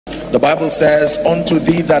The Bible says, unto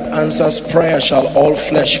thee that answers prayer shall all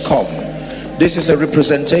flesh come. This is a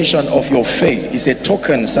representation of your faith. It's a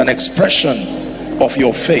token, it's an expression of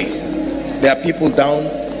your faith. There are people down,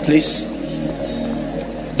 please.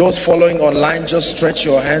 Those following online, just stretch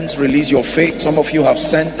your hands, release your faith. Some of you have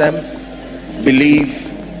sent them.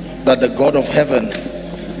 Believe that the God of heaven,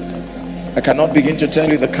 I cannot begin to tell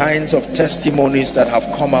you the kinds of testimonies that have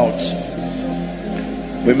come out.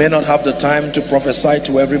 We may not have the time to prophesy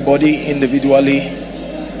to everybody individually,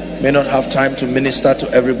 may not have time to minister to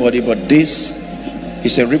everybody, but this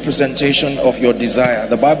is a representation of your desire.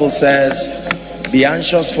 The Bible says, be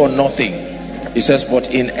anxious for nothing. It says,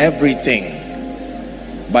 but in everything,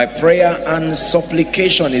 by prayer and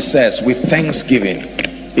supplication, it says, with thanksgiving,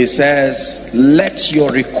 it says, let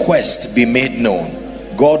your request be made known.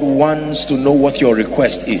 God wants to know what your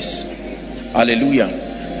request is.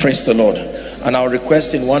 Hallelujah. Praise the Lord. And I'll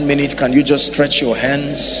request in 1 minute, can you just stretch your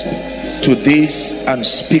hands to this and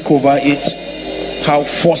speak over it? How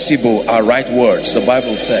forcible are right words, the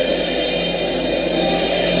Bible says.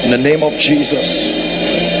 In the name of Jesus,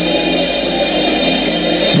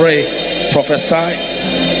 pray, prophesy.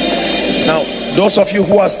 Now, those of you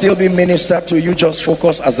who are still being ministered to, you just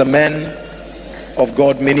focus as the men of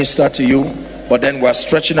God minister to you. But then we're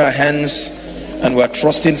stretching our hands and we're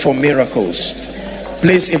trusting for miracles.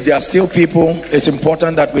 Please, if there are still people, it's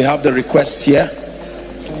important that we have the requests here.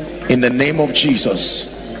 In the name of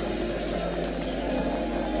Jesus,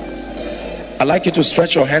 I'd like you to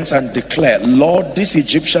stretch your hands and declare, Lord, these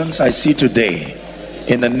Egyptians I see today,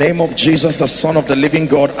 in the name of Jesus, the Son of the living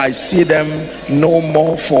God, I see them no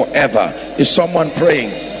more forever. Is someone praying?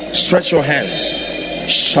 Stretch your hands.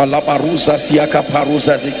 Shalabaruza siaka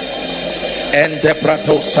paruzazis. Ende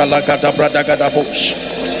brato salagada bradagada bosh.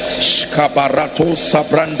 Shkabarato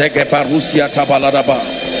sabrandege barusia tabaladaba.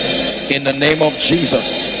 In the name of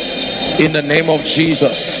Jesus, in the name of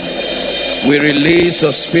Jesus, we release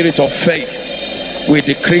the spirit of faith. We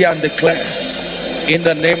decree and declare, in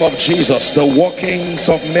the name of Jesus, the workings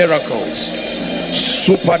of miracles,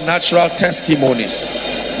 supernatural testimonies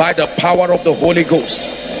by the power of the Holy Ghost,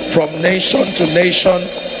 from nation to nation,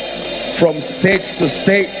 from state to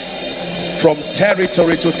state, from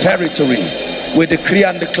territory to territory. We decree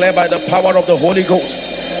and declare by the power of the Holy Ghost.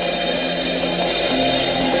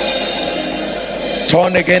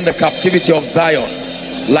 Turn again the captivity of Zion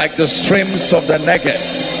like the streams of the Negev.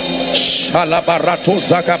 Shalabarato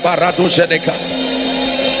zakabarado jedekas.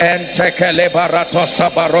 And tekelebarato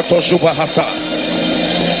sabaroto jubahasa.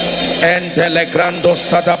 And telegrando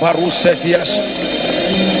sadabaruse dias.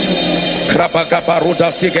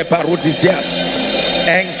 Krabagabaruda sige barudizias.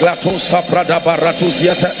 Englato sabrada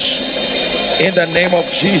baratuziatash. In the name of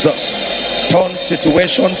Jesus, turn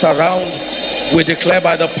situations around. We declare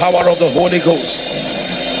by the power of the Holy Ghost.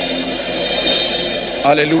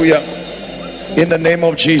 Hallelujah. In the name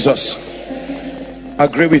of Jesus.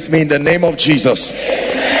 Agree with me, in the name of Jesus.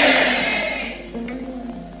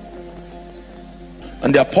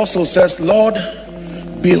 And the apostle says, Lord,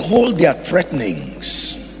 behold their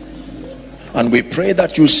threatenings, and we pray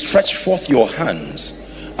that you stretch forth your hands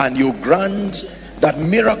and you grant that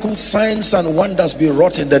miracle signs and wonders be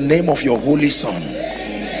wrought in the name of your holy Son.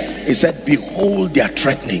 He said, behold their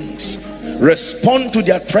threatenings. Respond to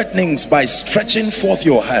their threatenings by stretching forth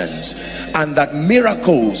your hands, and that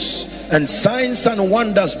miracles and signs and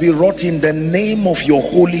wonders be wrought in the name of your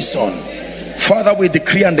holy Son. Father, we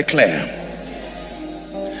decree and declare,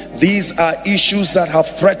 these are issues that have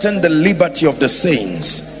threatened the liberty of the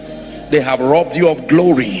saints. They have robbed you of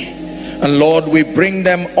glory, and Lord, we bring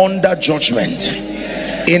them under judgment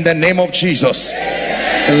in the name of Jesus.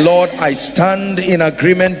 And Lord, I stand in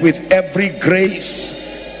agreement with every grace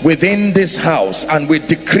within this house, and we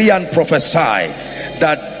decree and prophesy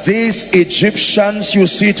that these Egyptians you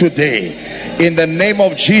see today, in the name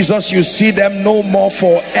of Jesus, you see them no more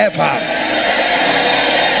forever.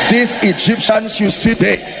 These Egyptians you see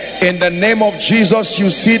today, in the name of Jesus,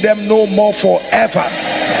 you see them no more forever.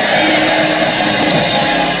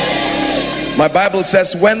 My Bible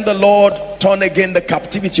says, when the Lord turned again the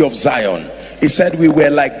captivity of Zion, he said, we were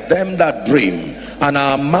like them that dream, and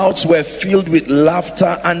our mouths were filled with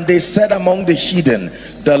laughter, and they said among the heathen,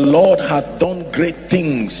 the Lord hath done great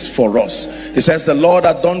things for us. He says, the Lord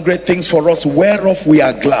hath done great things for us, whereof we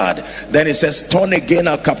are glad. Then he says, turn again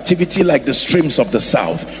our captivity like the streams of the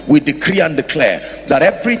south. We decree and declare that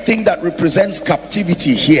everything that represents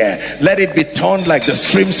captivity here, let it be turned like the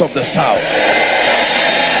streams of the south.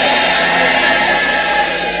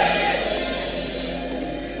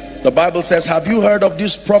 The Bible says, have you heard of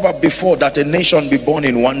this proverb before, that a nation be born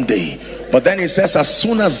in one day? But then it says, as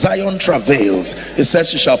soon as Zion travails, it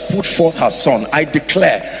says she shall put forth her son. I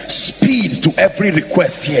declare speed to every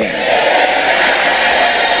request here.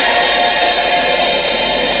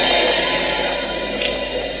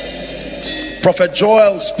 Prophet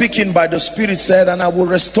Joel, speaking by the Spirit, said, and I will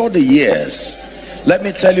restore the years. Let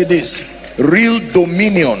me tell you this, real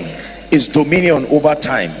dominion is dominion over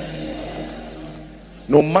time.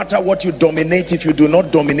 No matter what you dominate, if you do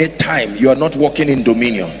not dominate time, you are not walking in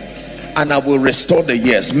dominion. And I will restore the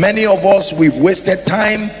years. Many of us, we've wasted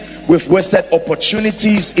time, we've wasted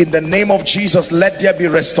opportunities. In the name of Jesus, let there be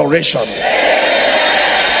restoration.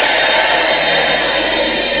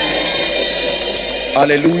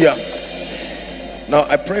 Hallelujah. Now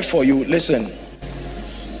I pray for you. Listen,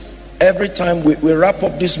 every time we wrap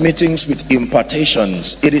up these meetings with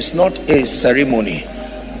impartations, it is not a ceremony.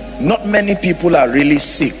 Not many people are really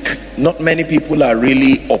sick, not many people are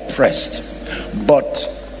really oppressed, but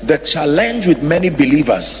the challenge with many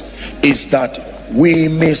believers is that we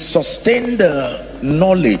may sustain the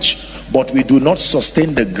knowledge, but we do not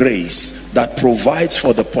sustain the grace that provides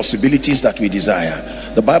for the possibilities that we desire.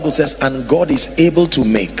 The Bible says, and God is able to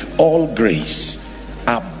make all grace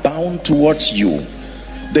abound towards you.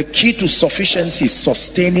 The key to sufficiency is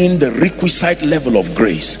sustaining the requisite level of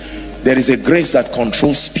grace. There is a grace that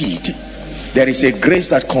controls speed. There is a grace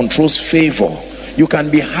that controls favor. You can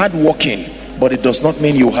be hardworking, but it does not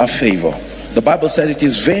mean you have favor. The Bible says it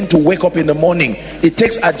is vain to wake up in the morning. It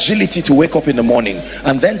takes agility to wake up in the morning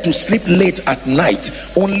and then to sleep late at night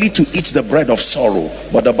only to eat the bread of sorrow.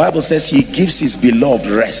 But the Bible says he gives his beloved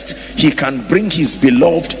rest. He can bring his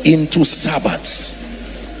beloved into Sabbaths.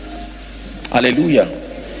 Hallelujah.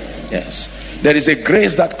 Yes. There is a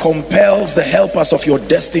grace that compels the helpers of your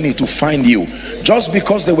destiny to find you. Just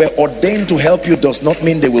because they were ordained to help you does not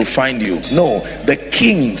mean they will find you. No, the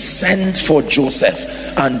king sent for Joseph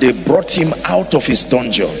and they brought him out of his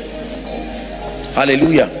dungeon.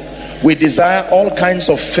 Hallelujah. We desire all kinds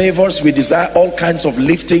of favors, we desire all kinds of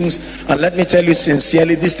liftings, and let me tell you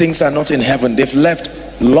sincerely, these things are not in heaven. They've left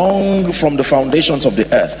long from the foundations of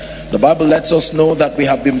the earth. The Bible lets us know that we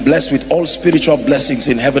have been blessed with all spiritual blessings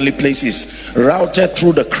in heavenly places, routed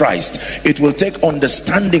through the Christ. It will take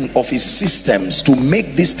understanding of his systems to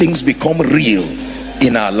make these things become real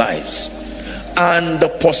in our lives. And the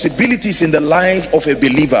possibilities in the life of a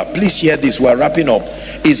believer, please hear this, we're wrapping up,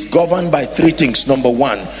 is governed by three things. Number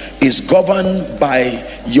one is governed by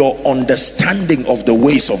your understanding of the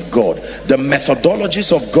ways of God, the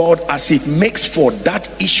methodologies of God as it makes for that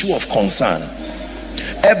issue of concern.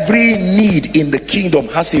 Every need in the kingdom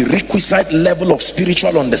has a requisite level of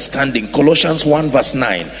spiritual understanding. Colossians 1 verse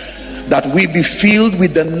 9, that we be filled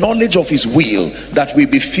with the knowledge of his will, that we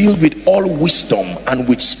be filled with all wisdom and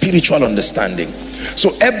with spiritual understanding.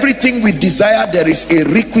 So everything we desire, there is a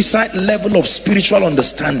requisite level of spiritual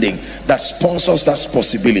understanding that sponsors that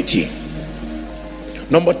possibility.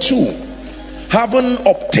 Number two, having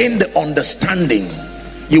obtained the understanding,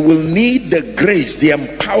 you will need the grace, the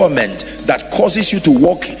empowerment that causes you to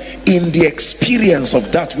walk in the experience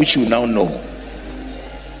of that which you now know.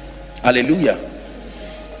 Hallelujah.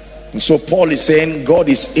 And so Paul is saying God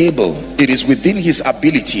is able, it is within his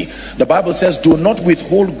ability. The Bible says, do not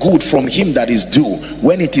withhold good from him that is due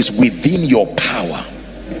when it is within your power.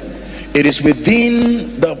 It is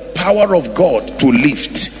within the power of God to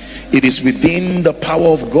lift. It is within the power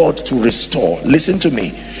of God to restore. Listen to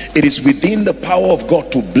me. It is within the power of God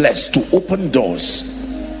to bless, to open doors.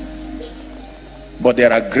 But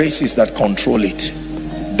there are graces that control it.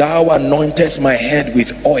 Thou anointest my head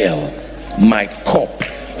with oil, my cup.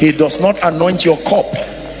 He does not anoint your cup.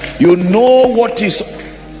 You know what is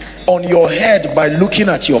on your head by looking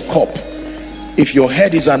at your cup. If your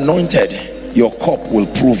head is anointed, your cup will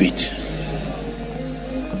prove it.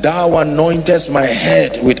 Thou anointest my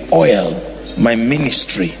head with oil, my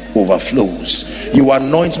ministry overflows. You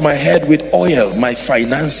anoint my head with oil, my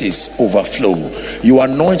finances overflow. You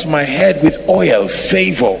anoint my head with oil,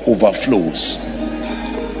 favor overflows.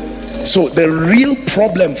 So the real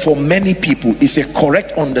problem for many people is a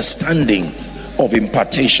correct understanding of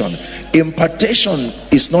impartation. Impartation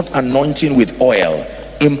is not anointing with oil.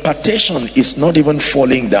 Impartation is not even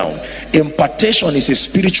falling down. Impartation is a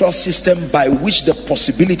spiritual system by which the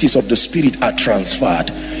possibilities of the spirit are transferred.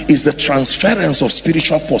 It's the transference of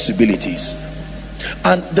spiritual possibilities.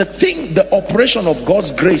 And the thing, the operation of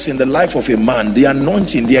God's grace in the life of a man, the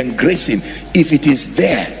anointing, the engracing, if it is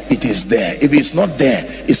there, it is there. If it's not there,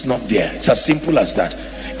 it's not there. It's as simple as that.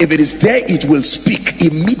 If it is there, it will speak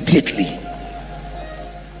immediately.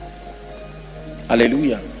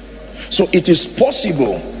 Hallelujah. So it is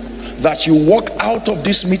possible that you walk out of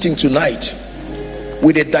this meeting tonight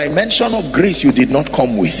with a dimension of grace you did not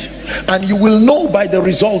come with, and you will know by the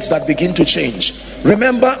results that begin to change.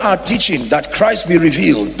 Remember our teaching that Christ be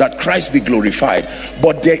revealed, that Christ be glorified,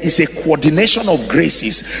 but there is a coordination of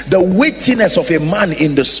graces. The weightiness of a man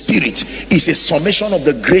in the spirit is a summation of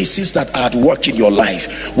the graces that are at work in your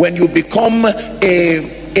life. When you become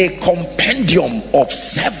a compendium of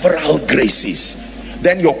several graces,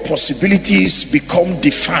 then your possibilities become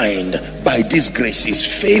defined by these graces: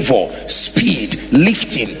 favor, speed,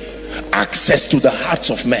 lifting, access to the hearts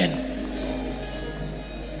of men.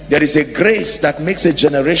 There is a grace that makes a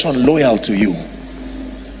generation loyal to you.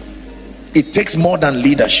 It takes more than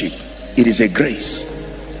leadership. It is a grace.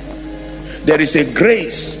 There is a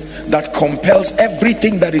grace that compels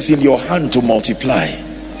everything that is in your hand to multiply.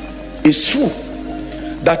 It's true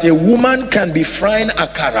that a woman can be frying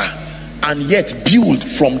akara and yet build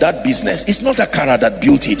from that business. It's not akara that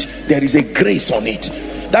built it. There is a grace on it.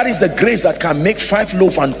 That is the grace that can make 5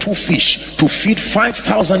 loaves and 2 fish to feed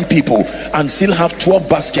 5,000 people and still have 12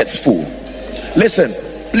 baskets full. Listen,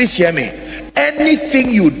 please hear me.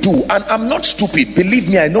 Anything you do, and I'm not stupid, believe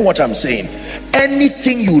me, I know what I'm saying.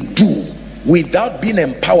 Anything you do without being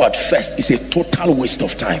empowered first is a total waste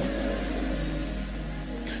of time.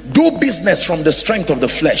 Do business from the strength of the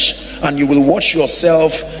flesh, and you will watch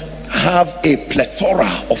yourself have a plethora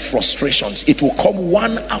of frustrations. It will come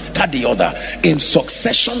one after the other in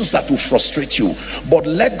successions that will frustrate you. But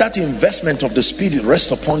let that investment of the Spirit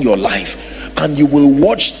rest upon your life, and you will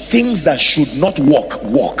watch things that should not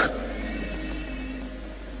work.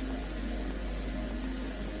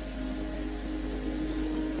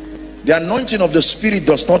 The anointing of the Spirit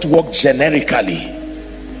does not work generically.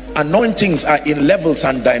 Anointings are in levels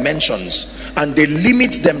and dimensions, and they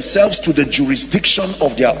limit themselves to the jurisdiction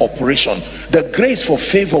of their operation. The grace for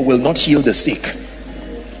favor will not heal the sick.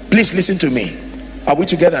 Please listen to me. Are we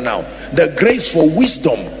together now? The grace for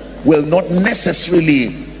wisdom will not necessarily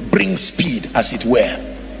bring speed, as it were.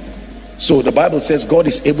 So the Bible says God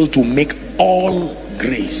is able to make all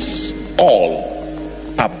grace, all,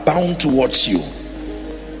 abound towards you.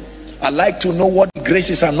 I like to know what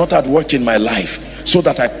graces are not at work in my life, so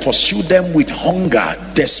that I pursue them with hunger,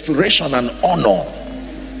 desperation, and honor.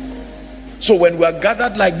 So when we are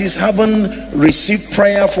gathered like this, haven't received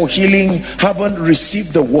prayer for healing, haven't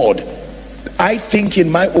received the word, I think, in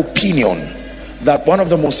my opinion, that one of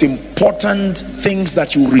the most important things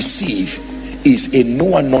that you receive is a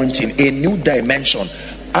new anointing, a new dimension,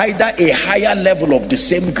 either a higher level of the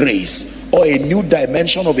same grace or a new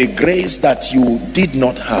dimension of a grace that you did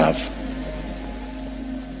not have.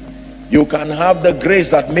 You can have the grace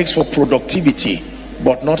that makes for productivity,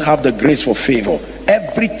 but not have the grace for favor.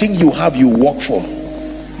 Everything you have, you work for.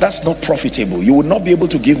 That's not profitable. You will not be able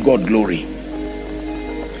to give God glory.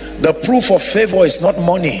 The proof of favor is not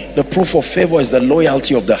money. The proof of favor is the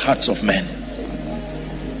loyalty of the hearts of men.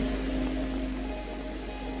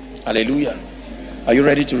 Hallelujah. Are you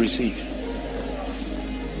ready to receive?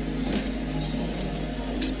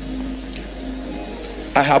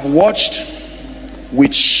 I have watched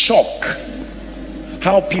with shock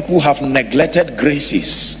how people have neglected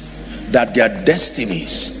graces that their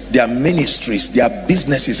destinies, their ministries, their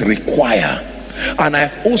businesses require. And I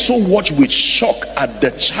have also watched with shock at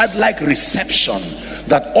the childlike reception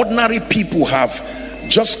that ordinary people have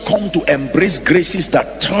just come to embrace graces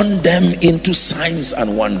that turn them into signs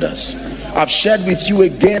and wonders. I've shared with you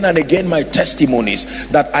again and again my testimonies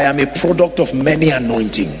that I am a product of many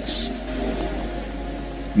anointings.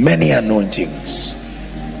 Many anointings.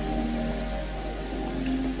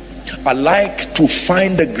 I like to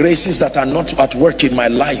find the graces that are not at work in my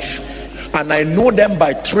life, and I know them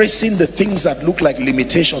by tracing the things that look like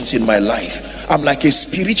limitations in my life. I'm like a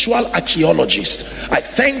spiritual archaeologist. I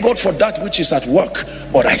thank God for that which is at work,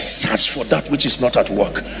 but I search for that which is not at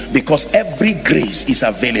work, because every grace is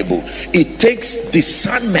available. It takes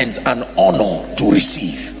discernment and honor to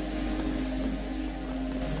receive.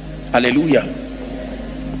 Hallelujah.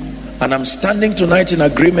 And I'm standing tonight in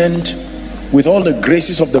agreement with all the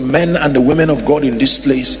graces of the men and the women of God in this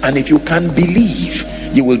place, and if you can believe,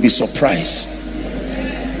 you will be surprised.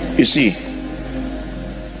 You see,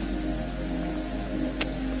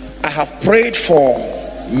 I have prayed for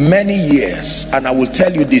many years, and I will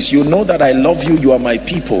tell you this: you know that I love you, you are my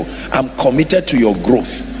people. I'm committed to your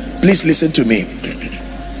growth. Please listen to me.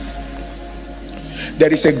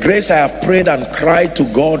 There is a grace I have prayed and cried to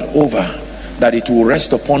God over, that it will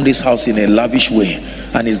rest upon this house in a lavish way,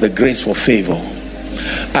 and is the grace for favor.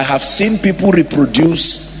 I have seen people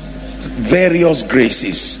reproduce various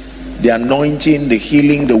graces, the anointing, the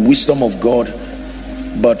healing, the wisdom of God,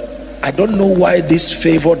 but I don't know why this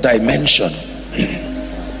favor dimension,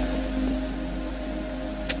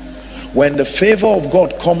 when the favor of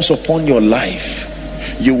God comes upon your life,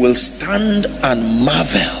 you will stand and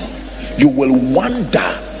marvel. You will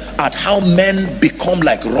wonder at how men become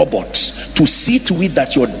like robots to see to it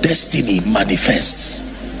that your destiny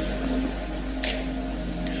manifests.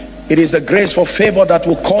 It is the grace for favor that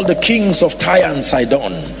will call the kings of Tyre and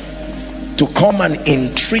Sidon to come and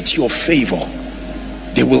entreat your favor.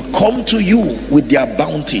 They will come to you with their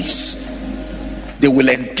bounties. They will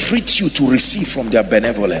entreat you to receive from their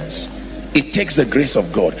benevolence. It takes the grace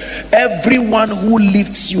of God. Everyone who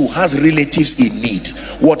lifts you has relatives in need.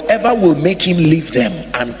 Whatever will make him leave them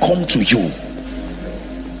and come to you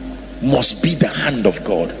must be the hand of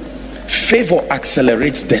God. Favor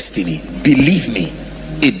accelerates destiny. Believe me,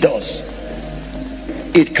 it does.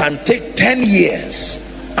 It can take 10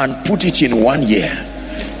 years and put it in 1 year.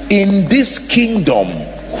 In this kingdom,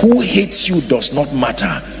 who hates you does not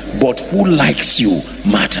matter, but who likes you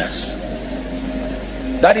matters.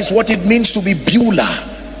 That is what it means to be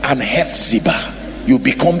Beulah and Hephzibah. You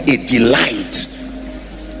become a delight.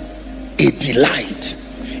 A delight.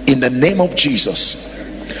 In the name of Jesus,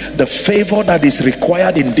 the favor that is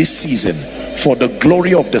required in this season for the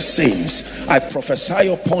glory of the saints, I prophesy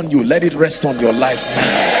upon you, let it rest on your life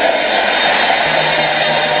now.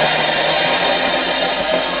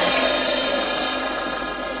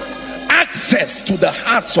 Access to the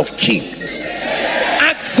hearts of kings,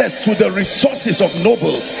 access to the resources of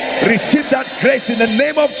nobles. Receive that grace in the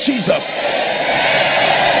name of Jesus.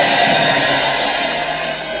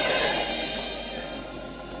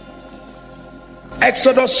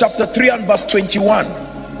 Exodus chapter 3 and verse 21.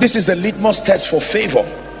 This is the litmus test for favor.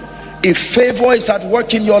 If favor is at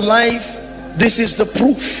work in your life, this is the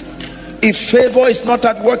proof. If favor is not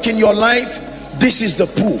at work in your life, this is the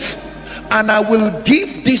proof. And I will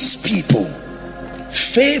give these people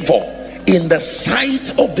favor in the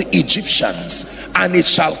sight of the Egyptians, and it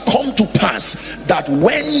shall come to pass that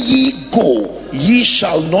when ye go, ye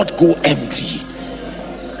shall not go empty.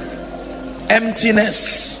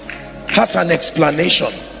 Emptiness has an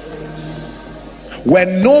explanation.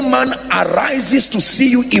 When no man arises to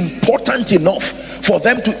see you important enough for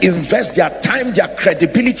them to invest their time, their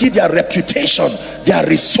credibility, their reputation, their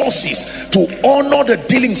resources to honor the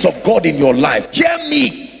dealings of God in your life, hear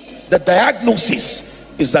me. The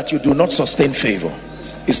diagnosis is that you do not sustain favor.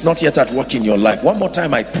 It's not yet at work in your life. One more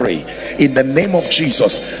time, I pray in the name of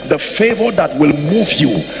Jesus, the favor that will move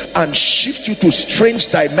you and shift you to strange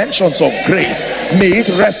dimensions of grace, may it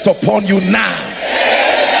rest upon you now.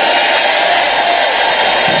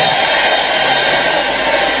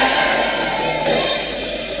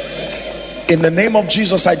 In the name of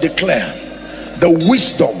Jesus, I declare the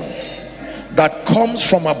wisdom that comes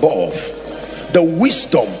from above, the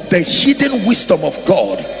wisdom, the hidden wisdom of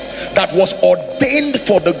God that was ordained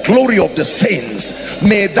for the glory of the saints,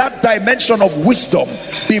 may that dimension of wisdom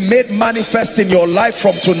be made manifest in your life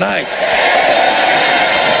from tonight.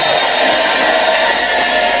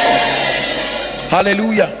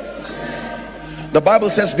 Hallelujah. The Bible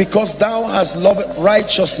says, because thou hast loved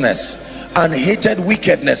righteousness and hated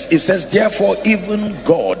wickedness, it says, therefore even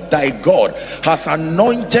God, thy God, hath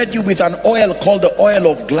anointed you with an oil called the oil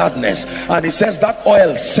of gladness. And it says that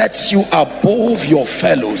oil sets you above your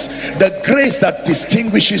fellows. The grace that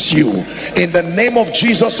distinguishes you, in the name of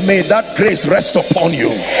Jesus, may that grace rest upon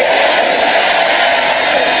you.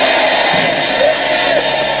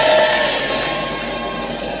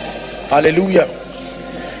 Hallelujah.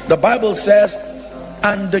 The Bible says,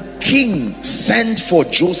 and the king sent for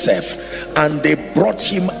Joseph, and they brought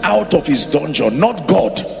him out of his dungeon. Not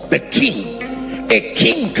God, the king. A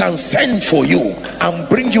king can send for you and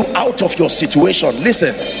bring you out of your situation.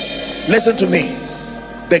 Listen to me.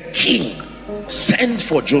 The king sent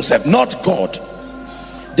for Joseph, not God.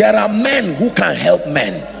 There are men who can help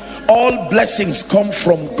men. All blessings come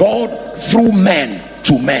from God through men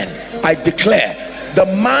to men. I declare, the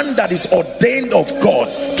man that is ordained of God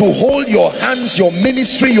to hold your hands, your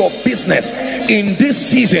ministry, your business in this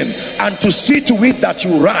season, and to see to it that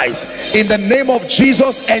you rise, in the name of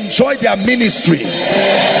Jesus, enjoy their ministry.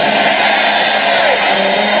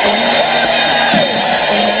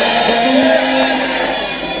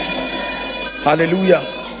 Hallelujah.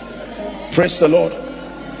 Praise the Lord.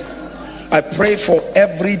 I pray for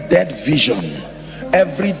every dead vision,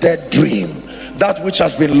 every dead dream, that which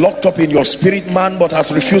has been locked up in your spirit man but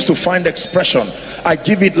has refused to find expression. I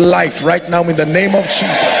give it life right now in the name of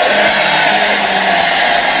Jesus.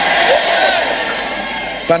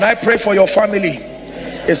 Can I pray for your family?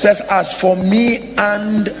 It says, as for me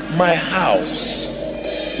and my house,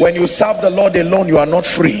 When you serve the Lord alone, you are not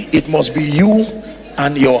free. It must be you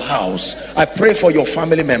and your house. I pray for your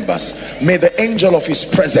family members. May the angel of his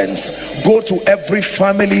presence go to every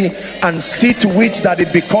family and see to it that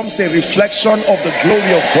it becomes a reflection of the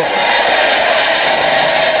glory of God.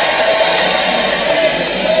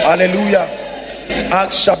 Hallelujah.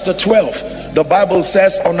 Acts chapter 12, the Bible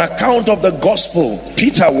says, on account of the gospel,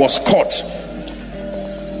 Peter was caught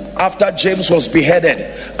after James was beheaded,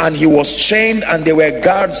 and he was chained, and there were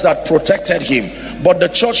guards that protected him. But the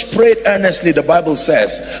church prayed earnestly, the Bible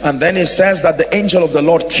says, and then it says that the angel of the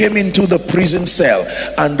Lord came into the prison cell,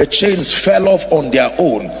 and the chains fell off on their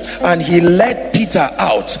own, and he led Peter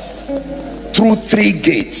out through 3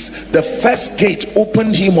 gates. The first gate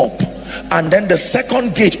opened him up, and then the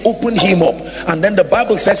second gate opened him up, and then the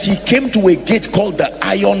Bible says he came to a gate called the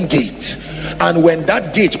Iron Gate. And when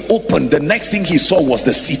that gate opened, the next thing he saw was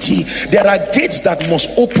the city. There are gates that must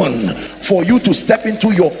open for you to step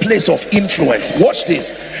into your place of influence. Watch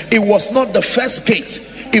this. It was not the first gate,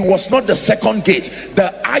 it was not the second gate.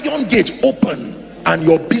 The Iron Gate opened and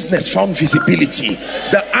your business found visibility.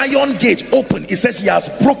 The Iron Gate opened. It says he has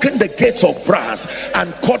broken the gates of brass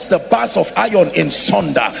and cut the bars of iron in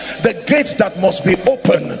sunder. The gates that must be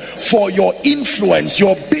open for your influence,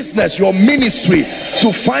 your business, your ministry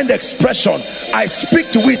to find expression, I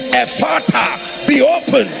speak to it. Ephata, be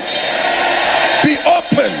open, be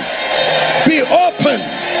open, be open,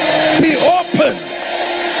 be open.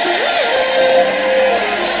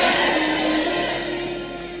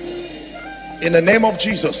 In the name of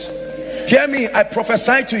Jesus, hear me. I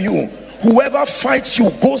prophesy to you, whoever fights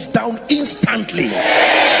you goes down instantly.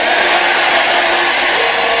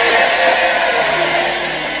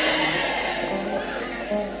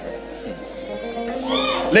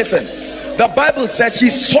 Listen, the Bible says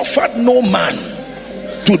he suffered no man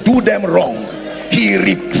to do them wrong. He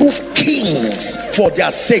reproved kings for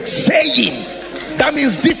their sake, saying, that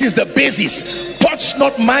means this is the basis: touch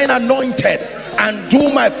not mine anointed and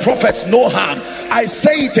do my prophets no harm. I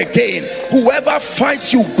say it again, whoever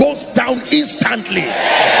fights you goes down instantly.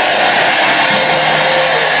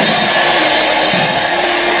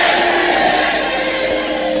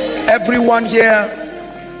 Everyone here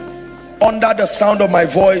under the sound of my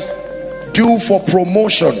voice due for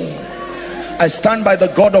promotion, I stand by the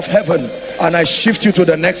God of heaven and I shift you to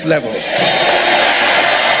the next level.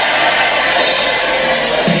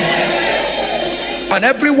 And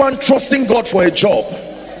everyone trusting God for a job,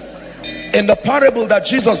 in the parable that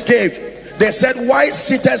Jesus gave, they said, why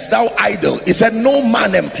sittest thou idle? He said, no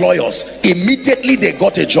man employ us. Immediately they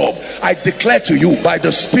got a job. I declare to you by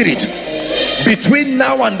the Spirit, between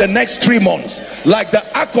now and the next 3 months, like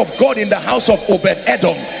the ark of God in the house of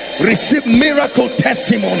Obed-Edom, receive miracle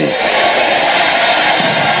testimonies.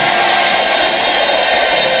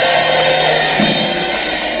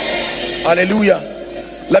 Hallelujah.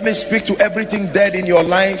 Let me speak to everything dead in your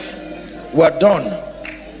life. We're done.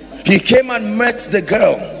 He came and met the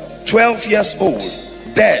girl, 12 years old,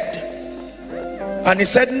 dead, and he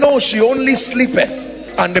said, no, she only sleepeth.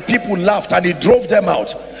 And the people laughed and he drove them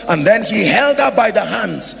out. And then he held her by the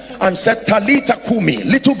hands and said, Talitha Kumi,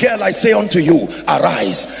 little girl, I say unto you,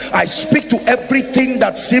 arise. I speak to everything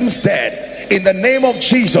that seems dead in the name of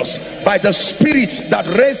Jesus, by the Spirit that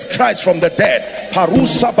raised Christ from the dead.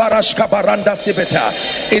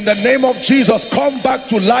 In the name of Jesus, come back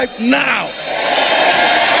to life now.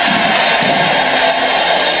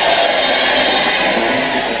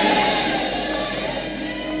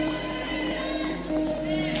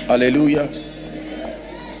 Hallelujah.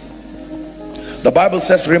 The Bible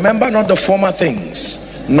says, remember not the former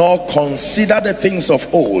things, nor consider the things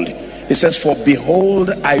of old. It says, for behold,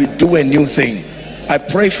 I do a new thing. I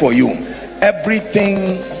pray for you,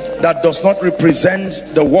 everything that does not represent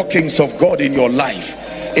the workings of God in your life,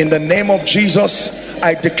 in the name of Jesus,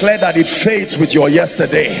 I declare that it fades with your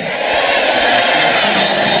yesterday.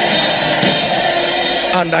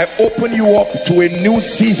 And I open you up to a new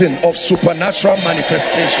season of supernatural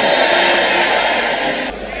manifestation.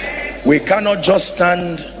 We cannot just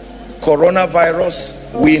stand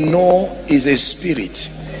coronavirus. We know is a spirit.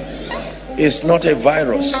 It's not a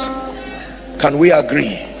virus. Can we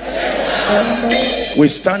agree? We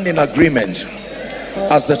stand in agreement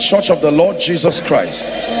as the church of the Lord Jesus Christ,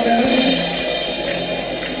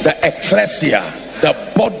 the ecclesia, the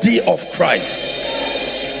body of Christ.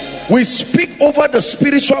 We speak over the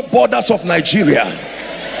spiritual borders of Nigeria.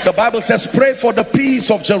 The Bible says, pray for the peace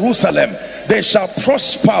of Jerusalem. They shall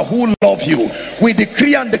prosper who love you. We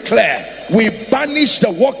decree and declare, we banish the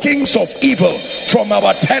workings of evil from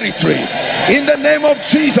our territory in the name of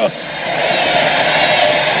Jesus.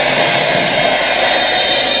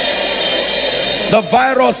 The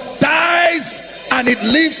virus dies and it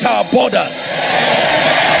leaves our borders.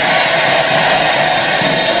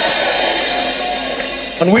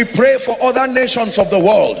 And we pray for other nations of the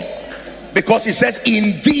world, because it says,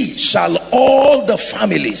 in thee shall all the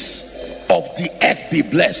families of the earth be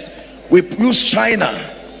blessed. We use China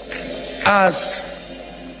as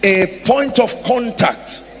a point of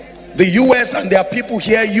contact. The US and their people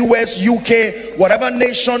here, US, UK, whatever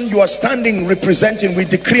nation you are standing representing, we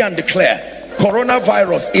decree and declare,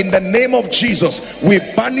 coronavirus, in the name of Jesus, we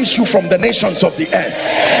banish you from the nations of the earth.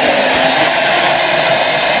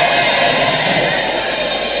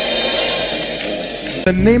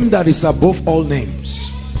 The name that is above all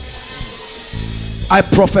names, I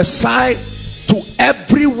prophesy to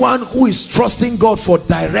everyone who is trusting God for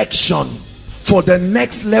direction for the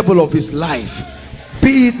next level of his life,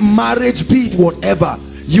 be it marriage, be it whatever.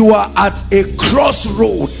 You are at a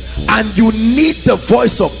crossroad and you need the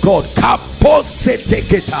voice of God.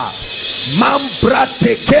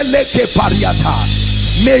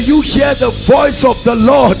 May you hear the voice of the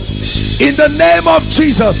Lord in the name of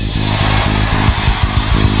Jesus.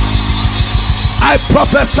 I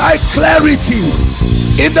prophesy clarity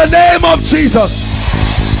in the name of Jesus.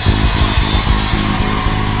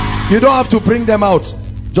 You don't have to bring them out.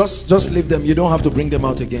 Just leave them. You don't have to bring them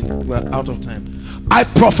out again. We're out of time. I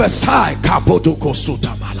prophesy,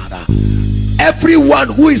 everyone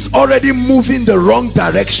who is already moving the wrong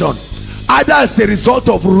direction, either as a result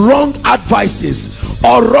of wrong advices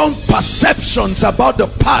or wrong perceptions about the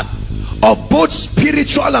path of both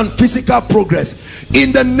spiritual and physical progress,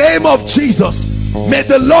 in the name of Jesus, may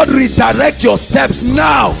the Lord redirect your steps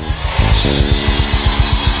now.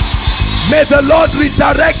 May the Lord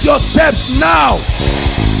redirect your steps now.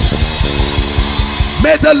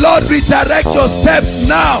 May the Lord redirect your steps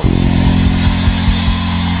now.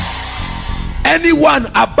 Anyone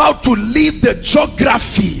about to leave the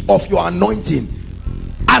geography of your anointing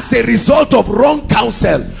as a result of wrong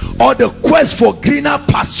counsel or the quest for greener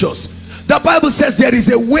pastures, the Bible says there is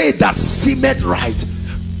a way that seemeth right.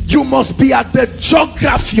 You must be at the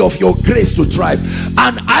geography of your grace to thrive.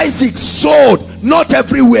 And Isaac sowed not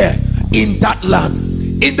everywhere in that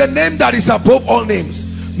land. In the name that is above all names,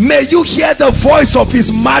 may you hear the voice of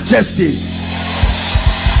his majesty.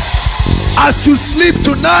 As you sleep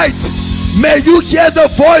tonight, may you hear the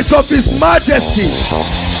voice of his majesty.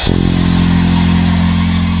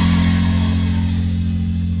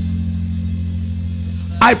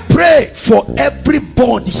 I pray for every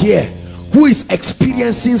bond here who is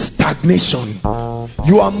experiencing stagnation.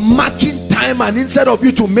 You are marking time, and instead of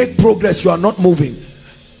you to make progress, you are not moving.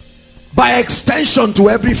 By extension, to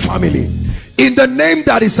every family, in the name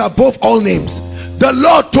that is above all names, the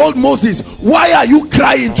Lord told Moses, why are you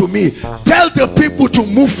crying to me? Tell the people to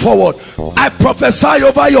move forward. I prophesy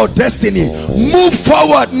over your destiny. Move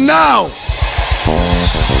forward now.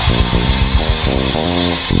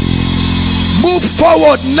 Move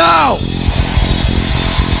forward now.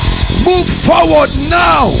 Move forward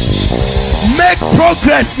now. Make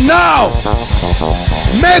progress now.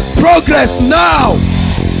 Make progress now.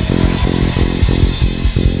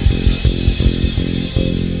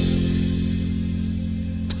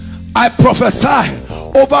 I prophesy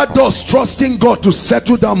over those trusting God to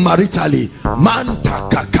settle down maritally.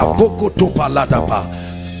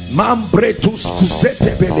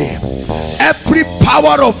 Every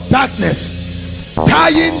power of darkness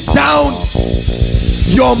tying down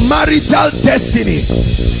your marital destiny,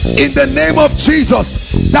 in the name of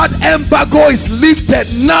Jesus, that embargo is lifted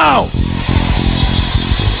now.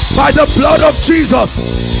 By the blood of Jesus,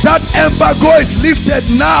 that embargo is lifted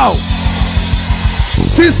now.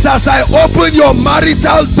 Sisters, I open your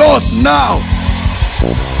marital doors now.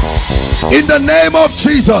 In the name of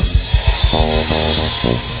Jesus.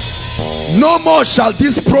 No more shall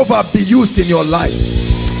this proverb be used in your life.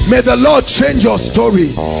 May the Lord change your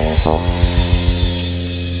story.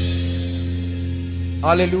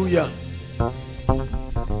 Hallelujah.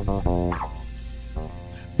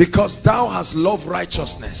 Because thou hast loved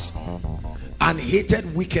righteousness and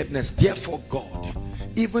hated wickedness, therefore God,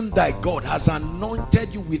 even thy God, has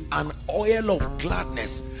anointed you with an oil of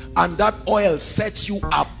gladness, and that oil sets you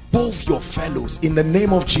above your fellows. In the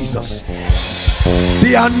name of Jesus,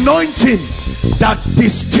 the anointing that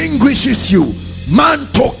distinguishes you,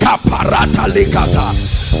 manto kaparata lekata,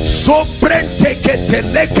 so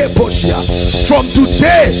from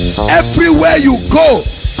today, everywhere you go,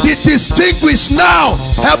 be distinguished now.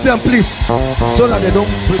 Help them please, so that they don't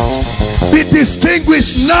be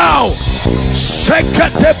distinguished now.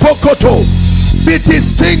 Be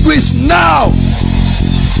distinguished now.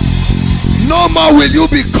 No more will you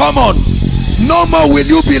be common. No more will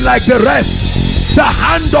you be like the rest. The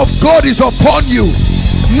hand of God is upon you.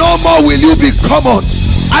 No more will you be common.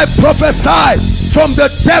 I prophesy from the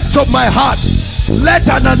depths of my heart, let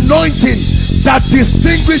an anointing that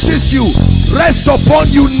distinguishes you rest upon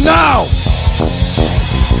you now.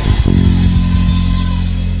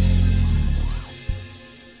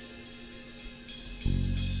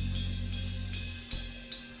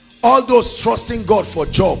 All those trusting God for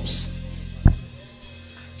jobs,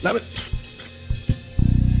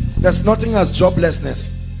 there's nothing as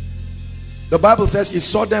joblessness. The Bible says he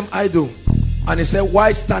saw them idle, and he said,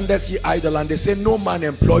 why standeth ye idle? And they say, no man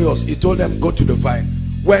employ us. He told them, go to the vine.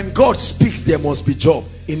 When God speaks, there must be job.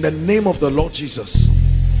 In the name of the Lord Jesus,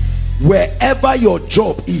 wherever your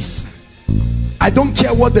job is, I don't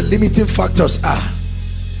care what the limiting factors are,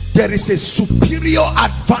 there is a superior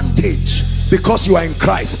advantage because you are in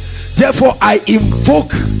Christ. Therefore I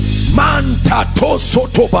invoke Mantato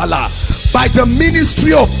Sotobala by the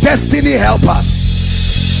ministry of destiny helpers.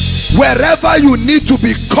 Wherever you need to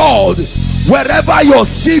be called, wherever your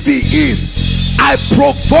CV is, I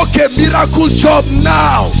provoke a miracle job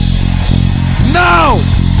now. Now.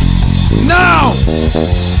 Now.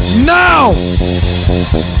 Now.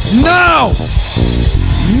 Now.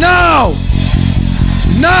 Now.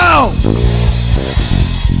 Now.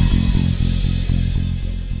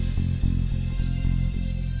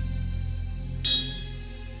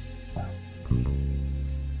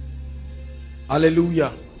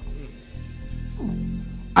 Hallelujah.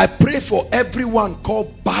 I pray for everyone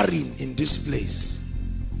called barren in this place.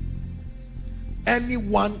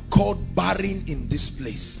 Anyone called barren in this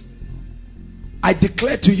place, I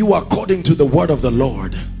declare to you according to the word of the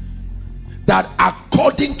Lord, that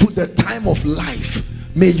according to the time of life,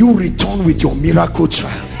 may you return with your miracle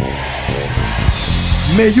child.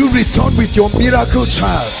 May you return with your miracle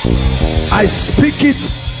child. I speak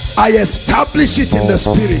it, I establish it in the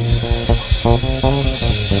spirit.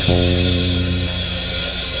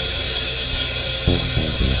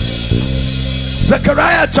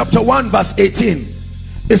 Zechariah chapter 1 verse 18,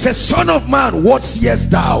 it says, son of man, what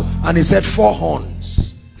seest thou? And he said, 4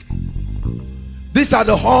 horns. These are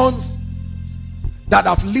the horns that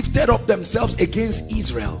have lifted up themselves against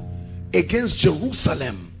Israel, against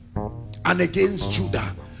Jerusalem, and against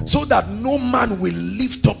Judah, so that no man will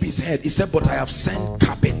lift up his head. He said, but I have sent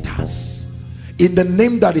carpenters in the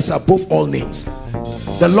name that is above all names.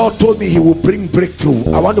 The Lord told me he will bring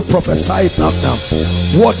breakthrough. I want to prophesy it now.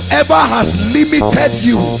 Whatever has limited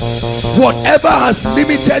you, whatever has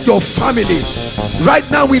limited your family, right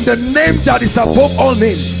now in the name that is above all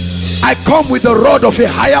names, I come with the rod of a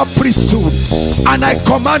higher priesthood, and I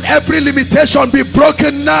command every limitation be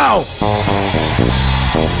broken now.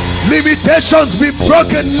 Limitations be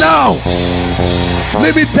broken now.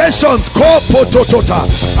 Limitations,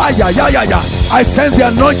 I sense the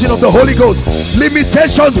anointing of the Holy Ghost.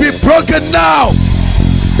 Limitations be broken now.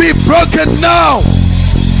 Be broken now.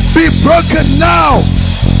 Be broken now.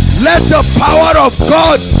 Let the power of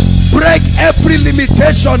God break every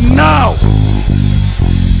limitation now.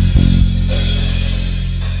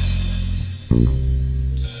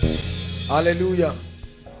 Hallelujah.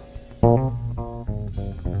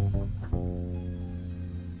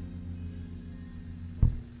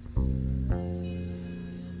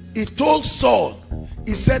 He told Saul,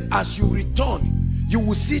 he said, as you return, you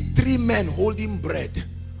will see 3 men holding bread,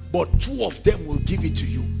 but 2 of them will give it to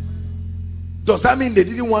you. Does that mean they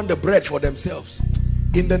didn't want the bread for themselves?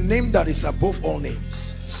 In the name that is above all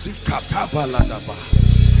names,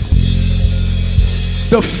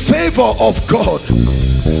 the favor of God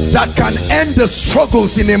that can end the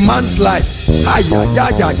struggles in a man's life.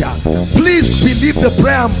 Please believe the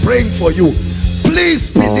prayer I'm praying for you. Please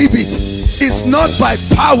believe it. It's not by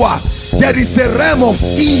power. There is a realm of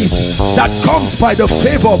ease that comes by the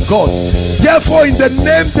favor of God. Therefore, in the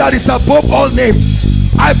name that is above all names,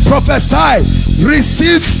 I prophesy,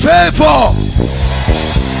 receive favor.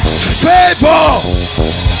 Favor.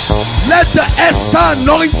 Let the Esther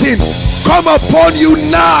anointing come upon you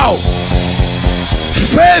now.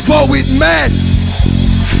 Favor with men,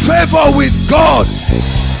 favor with God,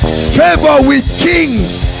 favor with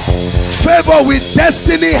kings, favor with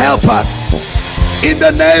destiny helpers, in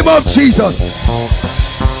the name of Jesus.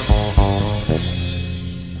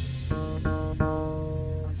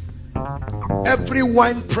 Every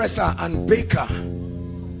wine presser and baker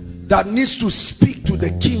that needs to speak to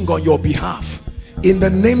the king on your behalf, in the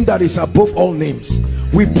name that is above all names,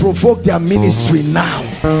 we provoke their ministry now.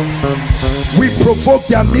 We provoke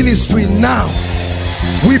their ministry now.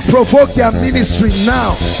 We provoke their ministry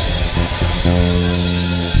now.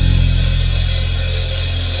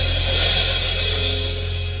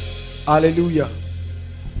 Hallelujah.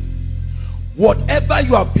 whatever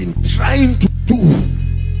you have been trying to do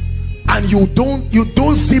and you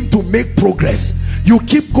don't seem to make progress, you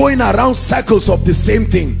keep going around cycles of the same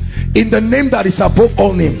thing, in the name that is above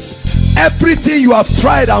all names, everything you have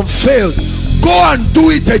tried and failed, go and do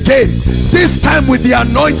it again, this time with the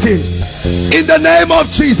anointing, in the name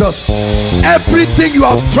of Jesus. Everything you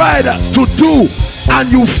have tried to do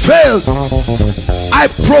and you failed, I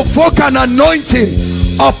provoke an anointing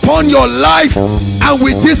upon your life, and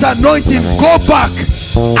with this anointing, go back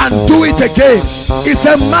and do it again. He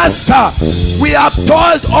said, Master, we have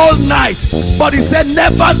toiled all night, but he said,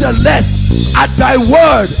 nevertheless, at thy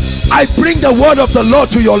word, I bring the word of the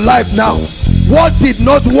Lord to your life now. What did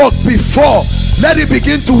not work before, let it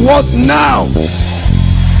begin to work now.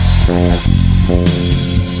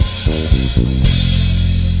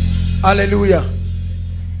 Hallelujah.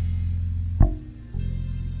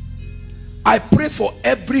 I pray for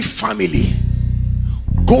every family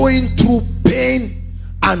going through pain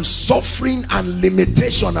and suffering and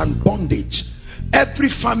limitation and bondage. Every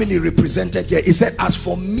family represented here. He said, as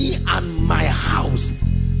for me and my house,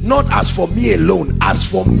 not as for me alone, as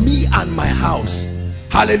for me and my house.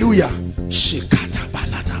 Hallelujah. In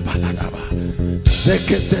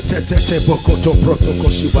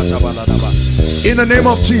the name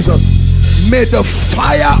of Jesus, may the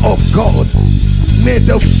fire of God, may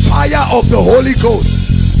the fire of the Holy Ghost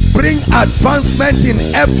bring advancement in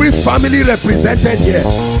every family represented here.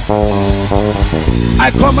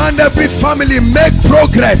 I command every family, make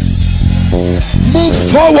progress, move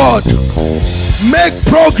forward, make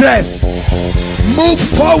progress, move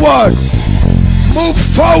forward, move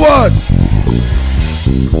forward.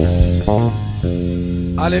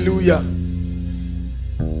 Hallelujah.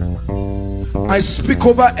 I speak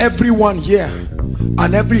over everyone here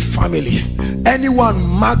and every family, anyone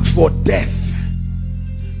marked for death,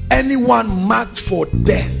 anyone marked for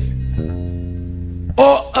death.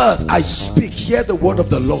 Oh earth, I speak, hear the word of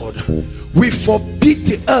the Lord. We forbid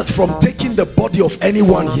the earth from taking the body of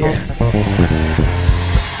anyone here.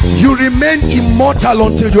 You remain immortal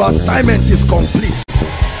until your assignment is complete.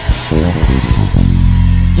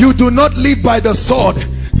 You do not live by the sword,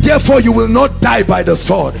 therefore you will not die by the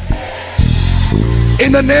sword.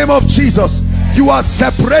 In the name of Jesus, you are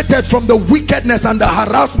separated from the wickedness and the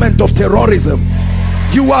harassment of terrorism.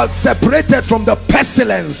 You are separated from the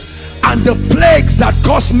pestilence and the plagues that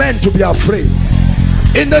cause men to be afraid.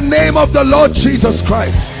 In the name of the Lord Jesus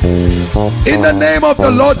Christ. In the name of the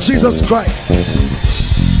Lord Jesus Christ.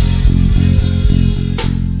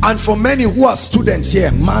 And for many who are students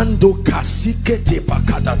here, Mando Kasikete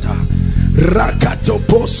Pakadata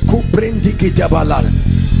Rakatobosku Brendigidabalal.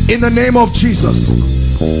 In the name of Jesus,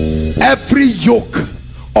 every yoke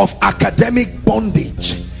of academic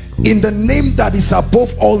bondage, in the name that is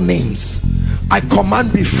above all names, I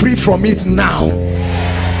command, be free from it now.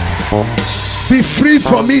 Be free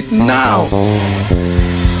from it now.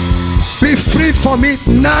 Be free from it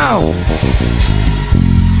now.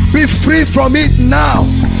 Be free from it now.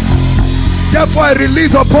 Therefore I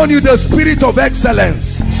release upon you the spirit of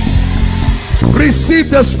excellence. Receive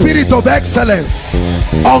the spirit of excellence,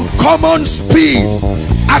 uncommon speed,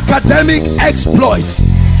 academic exploits,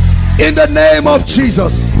 in the name of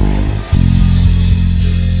Jesus.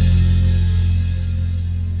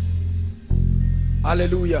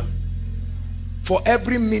 Hallelujah. For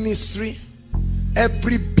every ministry,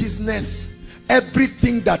 every business,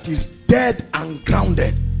 everything that is dead and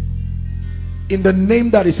grounded, in the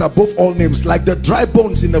name that is above all names, like the dry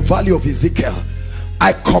bones in the valley of Ezekiel,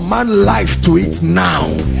 I command life to it now.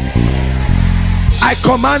 I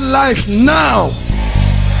command life now.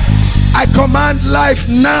 I command life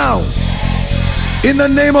now. In the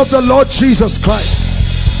name of the Lord Jesus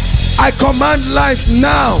Christ, I command life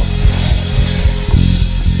now.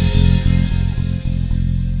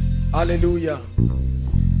 Hallelujah.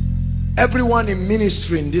 Everyone in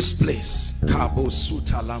ministry in this place,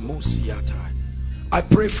 I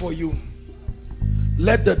pray for you.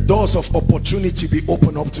 Let the doors of opportunity be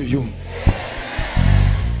opened up to you.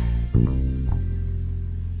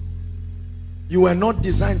 You were not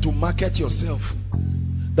designed to market yourself.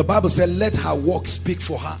 The Bible said, let her work speak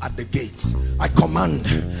for her at the gates. I command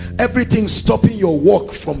everything stopping your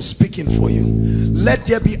work from speaking for you. Let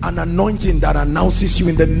there be an anointing that announces you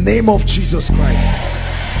in the name of Jesus Christ.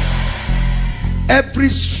 Every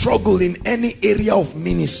struggle in any area of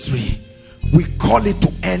ministry, we call it to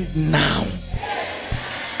end now.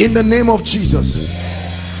 In the name of Jesus.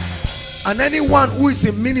 And anyone who is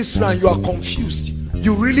in ministry and you are confused,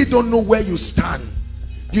 you really don't know where you stand,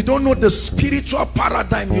 you don't know the spiritual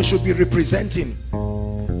paradigm you should be representing,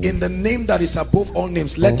 in the name that is above all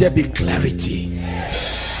names, let there be clarity.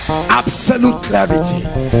 Absolute clarity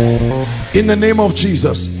in the name of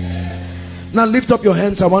Jesus. Now lift up your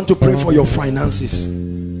hands. I want to pray for your finances.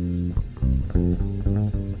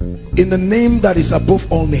 In the name that is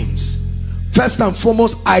above all names, first and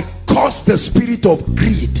foremost, I curse the spirit of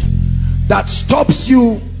greed that stops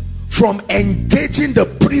you from engaging the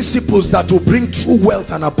principles that will bring true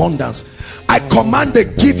wealth and abundance. I command the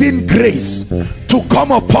giving grace to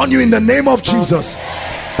come upon you in the name of Jesus.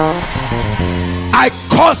 I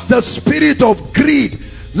curse the spirit of greed.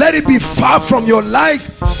 Let it be far from your life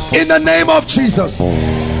in the name of Jesus.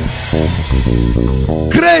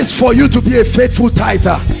 Grace for you to be a faithful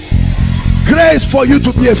tither. Grace for you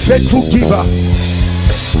to be a faithful giver.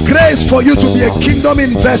 Grace for you to be a kingdom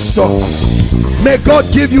investor. May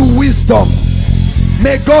God give you wisdom.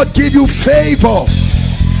 May God give you favor.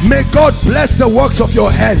 May God bless the works of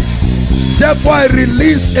your hands. Therefore I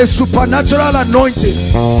release a supernatural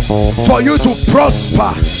anointing for you to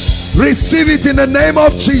prosper. Receive it in the name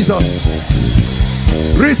of Jesus.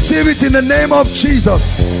 Receive it in the name of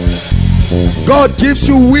Jesus. God gives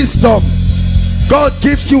you wisdom. God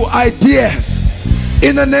gives you ideas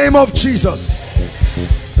in the name of Jesus.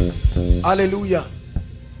 Hallelujah.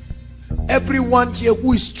 Everyone here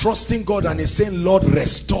who is trusting God and is saying, Lord,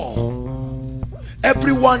 restore.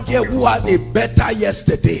 Everyone here who had a better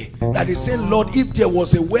yesterday, that is saying, Lord, if there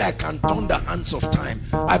was a way I can turn the hands of time,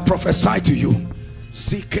 I prophesy to you,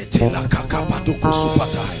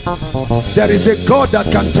 there is a God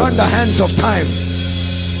that can turn the hands of time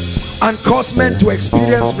and cause men to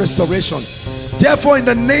experience restoration. Therefore, in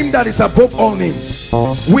the name that is above all names,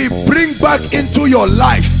 we bring back into your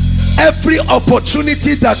life every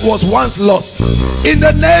opportunity that was once lost in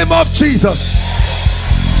the name of Jesus.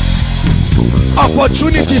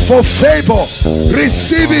 Opportunity for favor,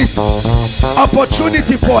 receive it.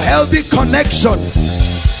 Opportunity for healthy connections.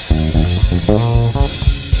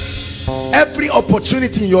 Every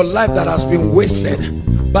opportunity in your life that has been wasted,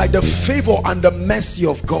 by the favor and the mercy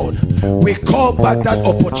of God, we call back that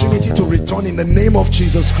opportunity to return in the name of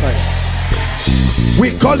Jesus Christ.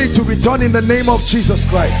 We call it to return in the name of Jesus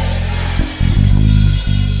Christ.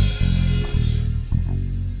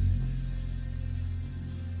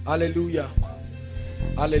 Hallelujah.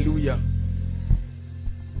 Hallelujah.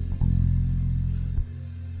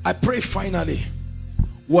 I pray finally,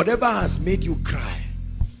 whatever has made you cry,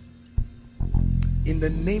 in the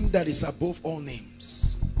name that is above all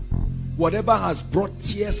names, whatever has brought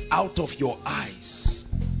tears out of your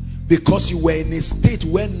eyes because you were in a state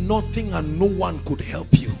where nothing and no one could help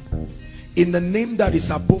you, in the name that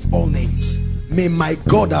is above all names, may my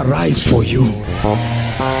God arise for you.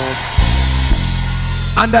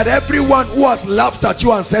 And that everyone who has laughed at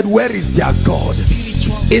you and said, where is their God,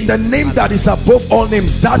 in the name that is above all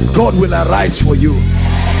names, that God will arise for you.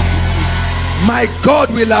 My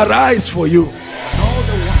God will arise for you.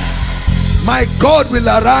 My God will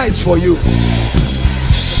arise for you.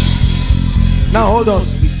 Now hold on.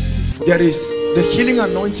 There is the healing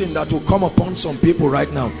anointing that will come upon some people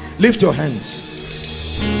right now. Lift your hands.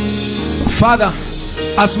 Father,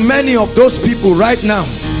 as many of those people right now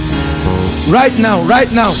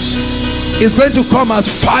is going to come as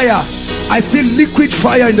fire. I see liquid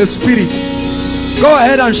fire in the spirit. Go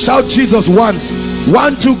ahead and shout Jesus once.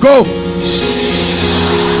 1, 2, go.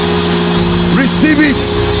 Receive it.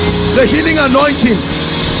 The healing anointing,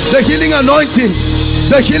 the healing anointing,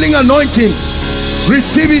 the healing anointing.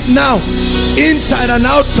 Receive it now, inside and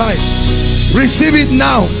outside. Receive it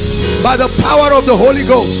now by the power of the Holy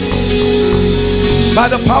Ghost. By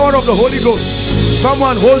the power of the Holy Ghost.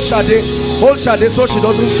 Someone hold Shade so she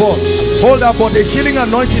doesn't fall. Hold her, but the healing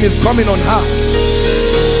anointing is coming on her.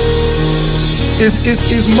 It's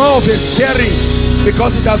more of a stirring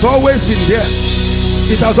because it has always been there.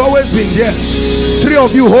 It has always been there. 3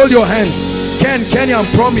 of you hold your hands. Ken, Kenny, and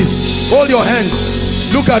Promise, hold your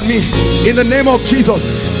hands. Look at me. In the name of Jesus,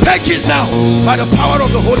 take it now by the power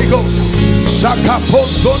of the Holy Ghost.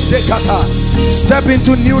 Step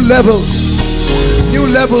into new levels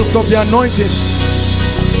of the anointing,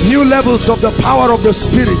 new levels of the power of the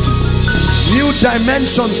Spirit, new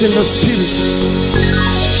dimensions in the Spirit.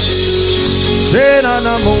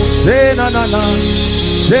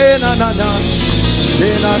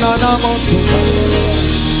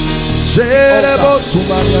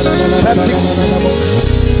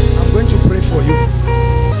 I'm going to pray for you.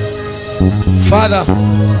 Father,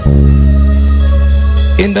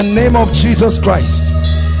 in the name of Jesus Christ,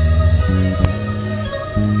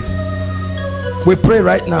 we pray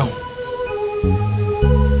right now.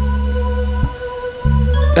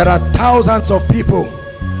 There are thousands of people.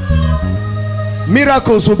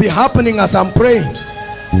 Miracles will be happening as I'm praying.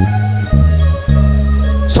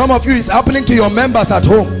 Some of you, it's happening to your members at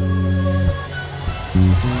home.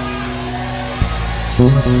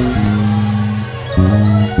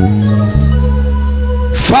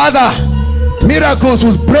 Father, miracles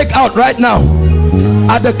will break out right now.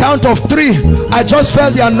 At the count of 3, I just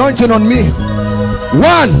felt the anointing on me. 1,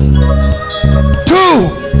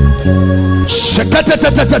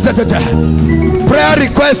 2. Prayer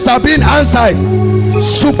requests are being answered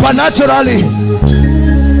supernaturally.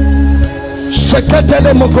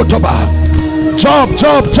 Job.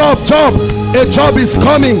 A job is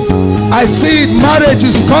coming. I see it. Marriage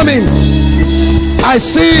is coming. I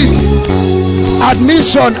see it.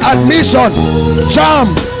 Admission.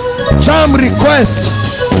 Jam request.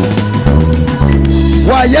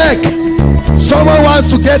 Wayek. Someone wants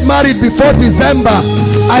to get married before December.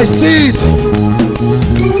 I see it.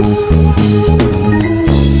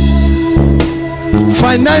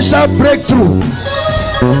 Financial breakthrough.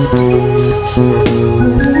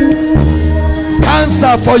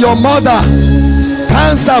 Cancer for your mother.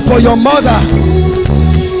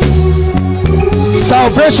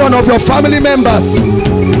 Salvation of your family members.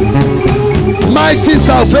 Mighty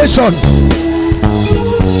salvation.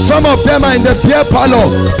 Some of them are in the beer parlor.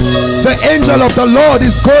 The angel of the Lord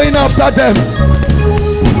is going after them.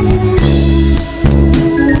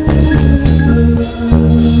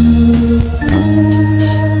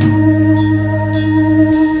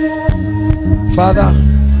 Father,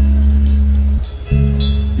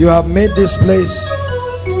 you have made this place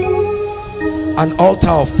an altar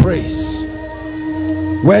of praise,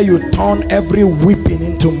 where you turn every weeping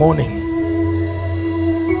into mourning.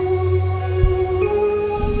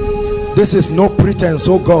 This is no pretense,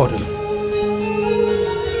 oh God.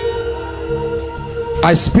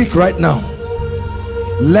 I speak right now.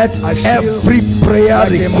 Let every prayer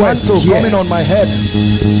request coming on my head,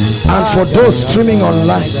 and for those streaming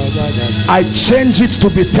online, I change it to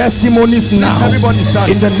be testimonies now. Everybody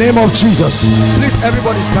stand. In the name of Jesus. Please,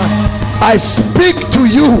 everybody stand. I speak to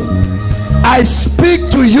you.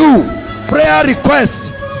 Prayer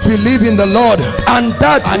request. Believe in the Lord, and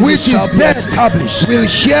that which is dead established will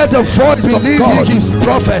hear the voice of God. His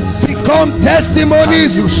prophets become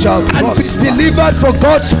testimonies and be delivered for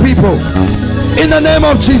God's people. In the name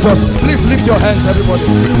of Jesus. Please lift your hands, everybody.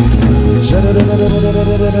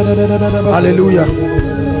 Hallelujah.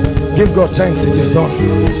 Give God thanks. It is done.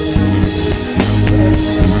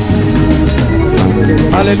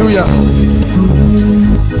 Hallelujah.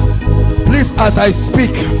 Please, as I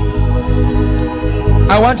speak,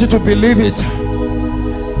 I want you to believe it.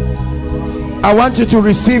 I want you to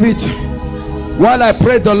receive it. While I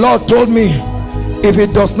prayed, the Lord told me, if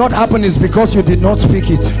it does not happen, it's because you did not speak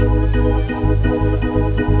it.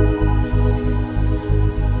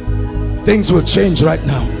 Things will change right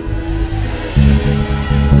now.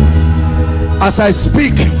 As I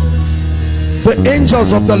speak, the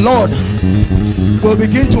angels of the Lord will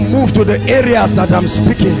begin to move to the areas that I'm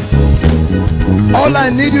speaking. All I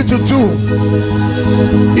need you to do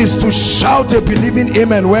is to shout a believing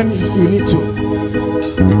amen when you need to.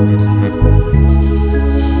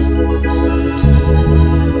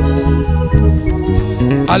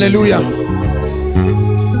 Hallelujah.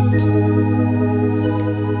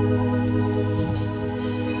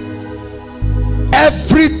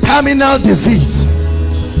 Every terminal disease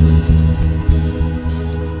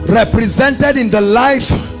represented in the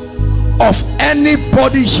life of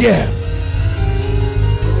anybody here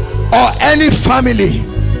or any family,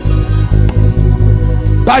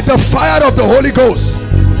 by the fire of the Holy Ghost,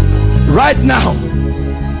 right now,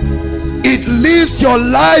 it leaves your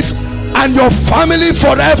life and your family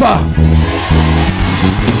forever.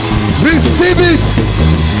 Receive it.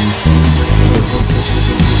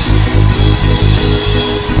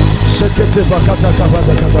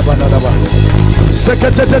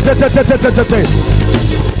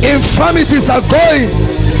 Infirmities are going.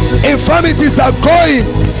 Infirmities are going.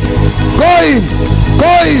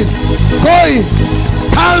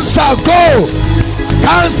 Cancer, go.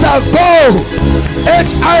 Cancer, go.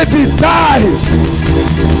 HIV, die.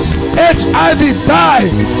 HIV, die.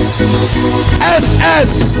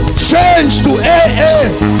 SS, change to AA.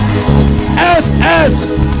 SS,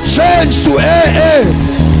 change to AA.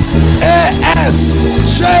 AS,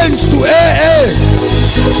 change to AA.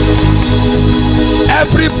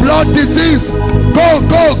 Every blood disease, go,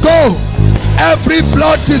 go, go. Every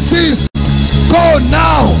blood disease, go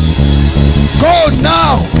now. Go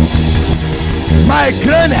now.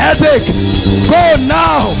 Migraine headache, go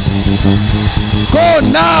now. Go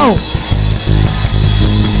now.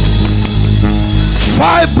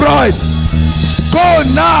 Fibroid, go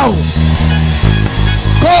now.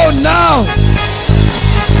 Go now.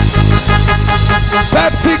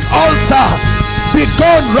 Peptic Be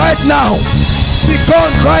gone right now. Be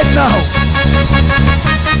gone right now.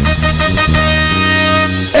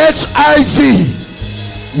 HIV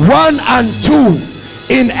 1 and 2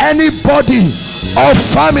 in any body or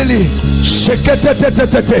family,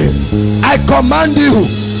 I command you,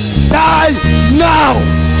 die now.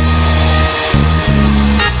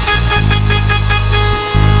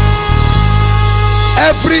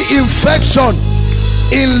 Every infection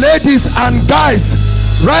in ladies and guys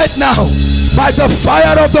right now, by the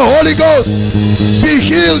fire of the Holy Ghost, be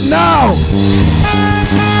healed now.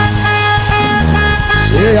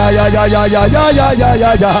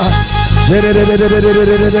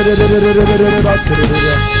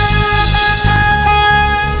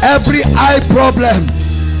 Every eye problem,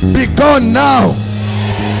 be gone now.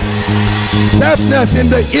 Deafness in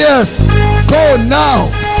the ears, go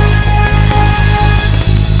now.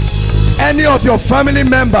 Any of your family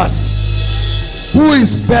members who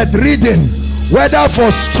is bedridden, whether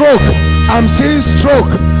for stroke, I'm seeing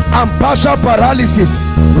stroke and partial paralysis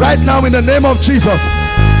right now, in the name of Jesus,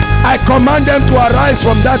 I command them to arise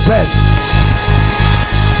from that bed.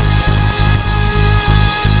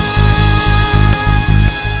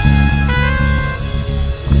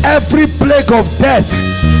 Every plague of death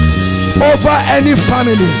over any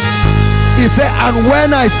family, he said, and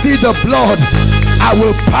when I see the blood, I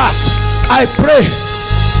will pass. I pray,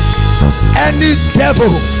 any devil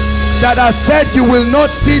that has said you will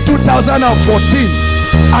not see 2014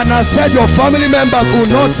 and has said your family members will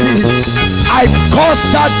not see, I curse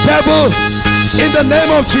that devil in the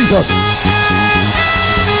name of Jesus.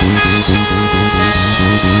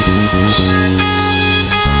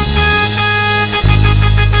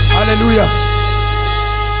 Hallelujah.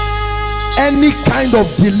 Any kind of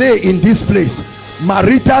delay in this place,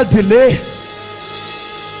 marital delay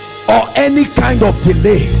or any kind of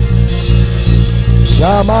delay,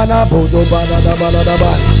 at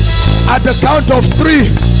the count of 3,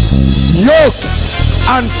 yokes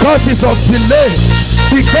and causes of delay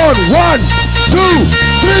be gone. 1, 2,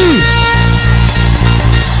 3.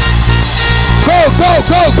 Go, go,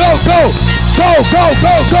 go, go, go, go, go,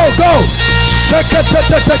 go, go, go. Shake it,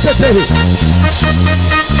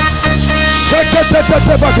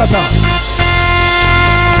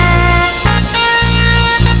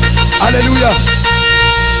 hallelujah.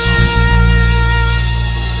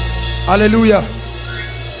 Hallelujah.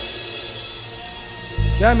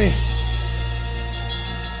 Hear me.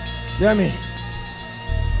 Hear me.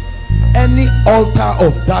 Any altar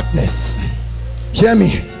of darkness, hear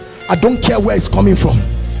me, I don't care where it's coming from,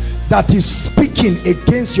 that is speaking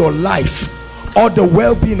against your life or the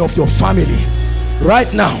well-being of your family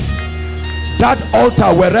right now, that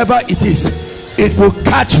altar, wherever it is, it will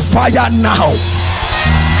catch fire now.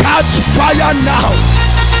 Catch fire now.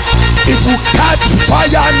 It will catch fire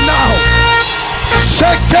now.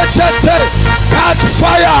 Shake it, catch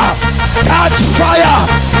fire. Catch fire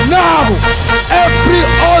now. Every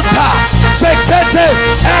altar,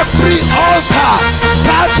 every altar,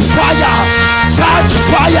 catch fire. Catch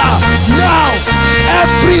fire now.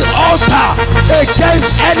 Every altar against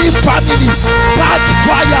any family, catch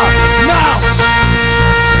fire now.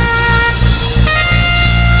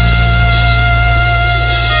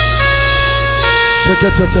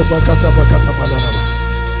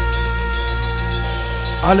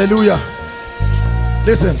 Hallelujah.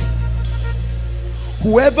 Listen,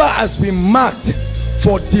 whoever has been marked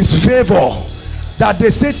for disfavor, that they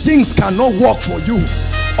say things cannot work for you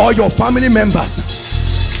or your family members,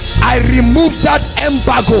 I remove that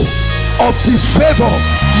embargo of disfavor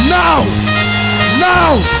now,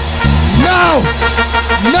 now, now,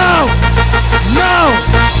 now, now,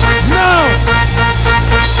 now.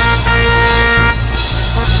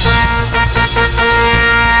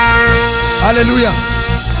 Hallelujah.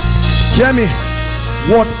 Hear me.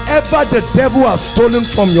 Whatever the devil has stolen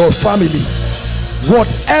from your family,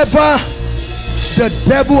 whatever the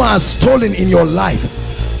devil has stolen in your life,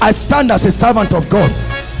 I stand as a servant of God.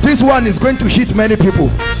 This one is going to hit many people.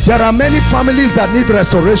 There are many families that need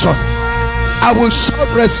restoration. I will shout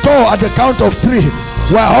restore at the count of 3.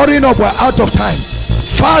 We're hurrying up, we're out of time.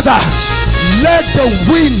 Father, let the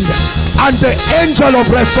wind and the angel of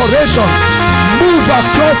restoration move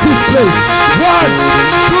across this place. 1,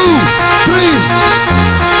 2, 3.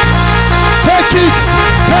 Take it,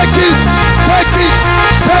 take it, take it,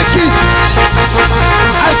 take it.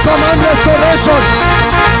 I command restoration.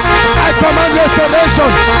 I command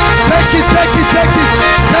restoration. Take it, take it, take it,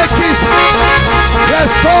 take it.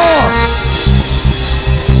 Restore.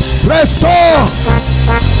 Restore.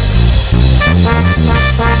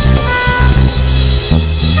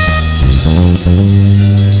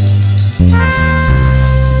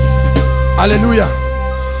 Hallelujah.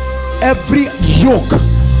 Every yoke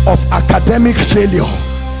of academic failure,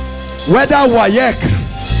 whether WAEC,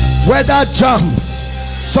 whether JAM,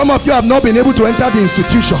 some of you have not been able to enter the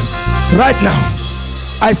institution. Right now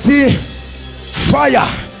I see fire.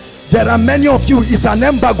 There are many of you, it's an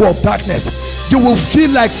embargo of darkness. You will feel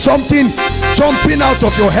like something jumping out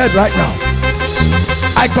of your head right now.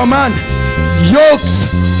 I command yokes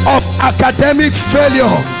of academic failure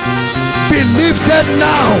be lifted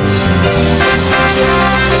now.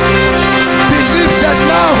 Be lifted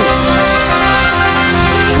now.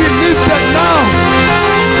 Be lifted now.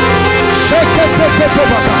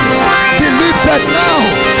 Be lifted now.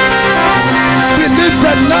 Be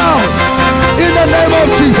lifted now. In the name of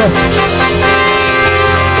Jesus.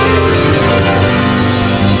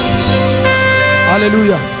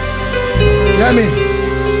 Hallelujah. Hear me.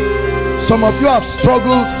 Some of you have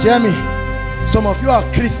struggled. Hear me. Some of you are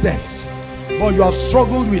Christians, but you have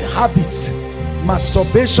struggled with habits,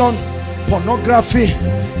 masturbation, pornography.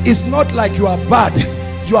 It's not like you are bad.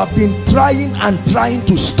 You have been trying and trying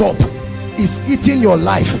to stop. It's eating your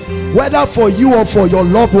life, whether for you or for your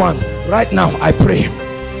loved ones. Right now I pray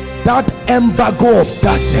that embargo of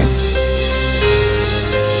darkness,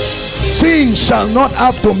 sin shall not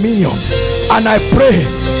have dominion. And I pray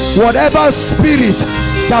whatever spirit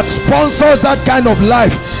that sponsors that kind of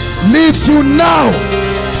life leaves you now.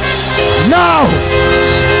 Now.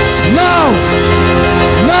 Now.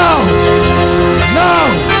 Now. Now.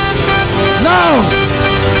 Now.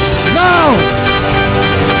 Now.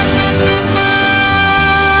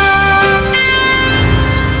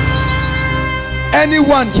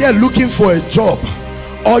 Anyone here looking for a job,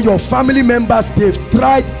 or your family members, they've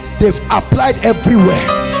tried, they've applied everywhere.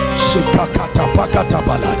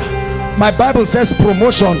 My Bible says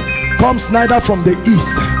promotion comes neither from the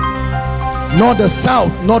east, nor the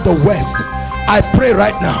south, nor the west. I pray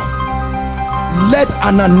right now, let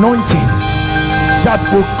an anointing that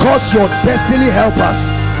will cause your destiny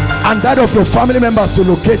helpers and that of your family members to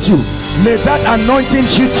locate you, may that anointing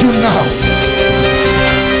hit you now.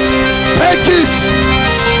 Take it.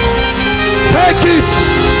 Take it.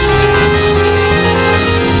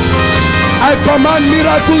 I command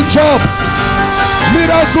miracle jobs.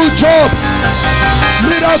 Miracle jobs.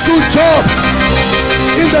 Miracle jobs.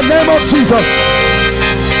 In the name of Jesus.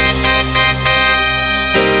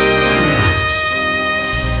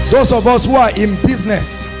 Those of us who are in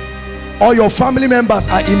business, or your family members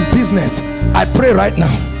are in business, I pray right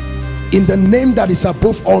now, in the name that is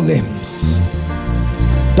above all names.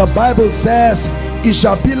 The Bible says, it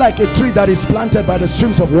shall be like a tree that is planted by the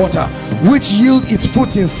streams of water, which yield its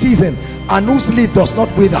fruit in season, and whose leaf does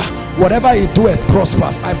not wither. Whatever it doeth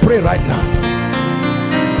prospers. I pray right now,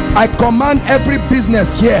 I command every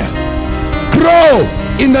business here, grow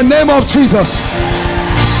in the name of Jesus.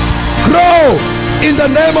 Grow in the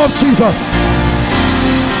name of Jesus.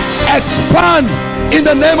 Expand in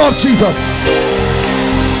the name of Jesus.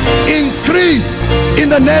 Increase in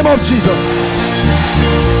the name of Jesus.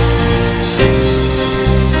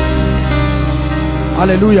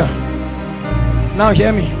 Hallelujah. Now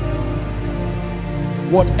hear me.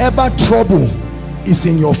 Whatever trouble is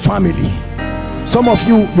in your family, some of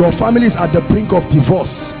you, your family is at the brink of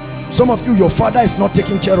divorce. Some of you, your father is not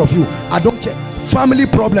taking care of you. I don't care. Family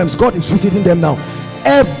problems, God is visiting them now.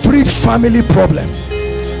 Every family problem,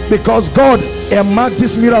 because God earmarked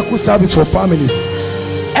this miracle service for families.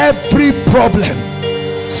 Every problem,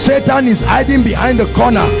 Satan is hiding behind the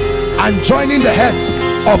corner and joining the heads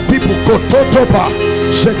of people.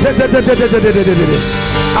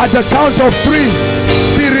 At the count of 3,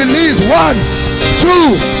 be released. 1,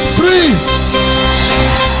 2, 3.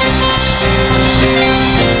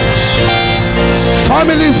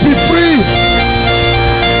 Families be free.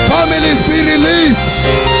 Families be released.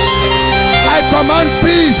 I command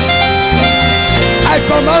peace. I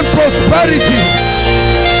command prosperity.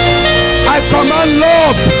 I command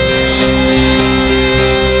love.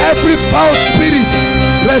 Every foul spirit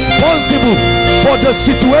responsible for the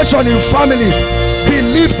situation in families be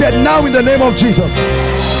lifted now in the name of Jesus.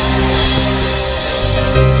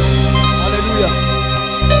 Hallelujah.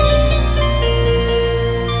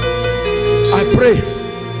 I pray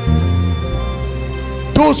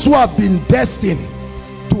those who have been destined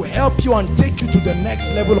to help you and take you to the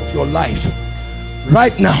next level of your life,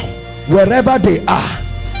 right now, wherever they are,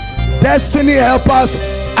 destiny helpers,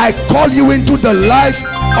 I call you into the life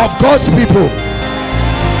of God's people.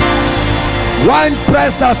 Wine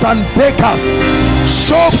pressers and bakers,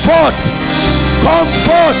 show forth, come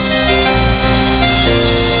forth.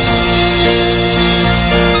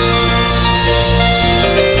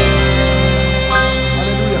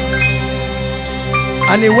 Hallelujah.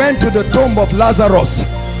 And he went to the tomb of Lazarus,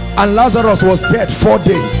 and Lazarus was dead 4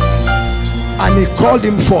 days, and he called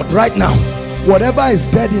him forth. Right now, whatever is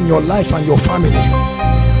dead in your life and your family,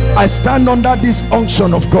 I stand under this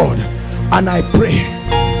unction of God and I pray,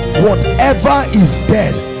 whatever is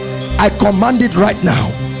dead, I command it right now.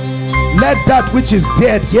 Let that which is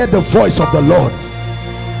dead hear the voice of the Lord.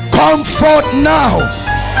 Come forth now.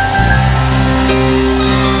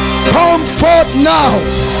 Come forth now.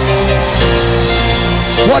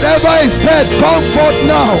 Whatever is dead, come forth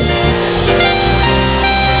now.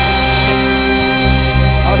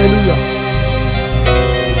 Hallelujah.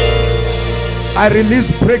 I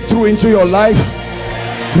release breakthrough into your life.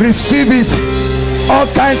 Receive it. All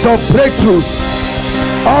kinds of breakthroughs.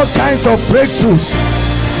 All kinds of breakthroughs.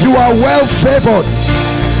 You are well favored.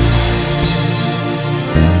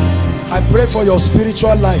 I pray for your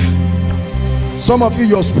spiritual life. Some of you,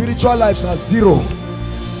 your spiritual lives are zero.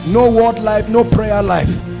 No word life, no prayer life.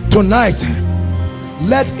 Tonight,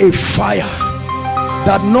 let a fire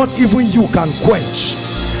that not even you can quench,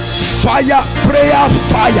 fire, prayer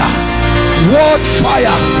fire, word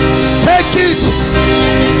fire, take it,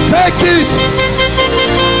 take it,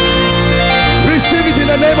 receive it in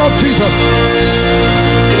the name of Jesus.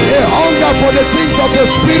 A hunger for the things of the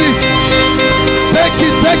Spirit, take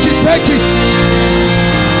it, take it, take it.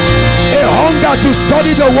 A hunger to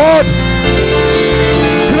study the word,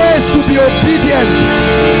 grace to be obedient,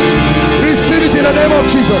 receive it in the name of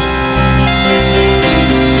Jesus.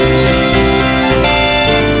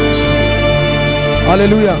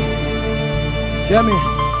 Hallelujah. Hear me.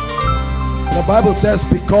 The Bible says,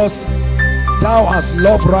 because thou hast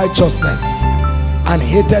loved righteousness and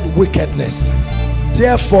hated wickedness,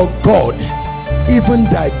 therefore God, even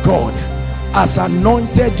thy God, has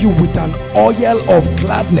anointed you with an oil of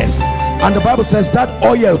gladness. And the Bible says that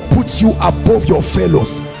oil puts you above your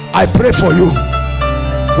fellows. I pray for you,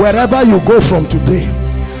 wherever you go from today,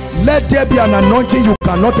 let there be an anointing you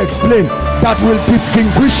cannot explain that will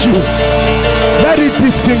distinguish you. Let it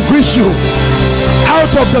distinguish you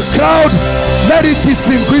out of the crowd. Let it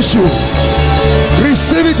distinguish you.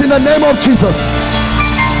 Receive it in the name of Jesus.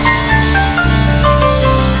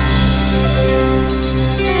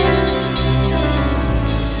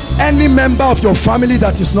 Any member of your family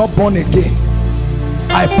that is not born again,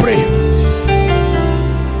 I pray,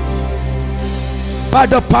 by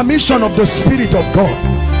the permission of the Spirit of God,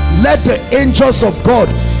 let the angels of God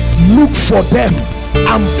look for them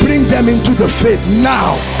and bring them into the faith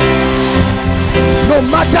now. No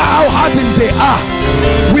matter how hardened they are,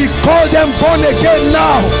 we call them born again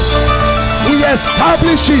now. We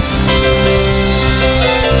establish it.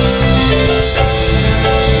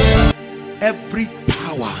 Every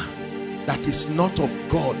power that is not of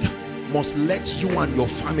God must let you and your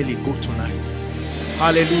family go tonight.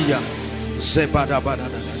 Hallelujah.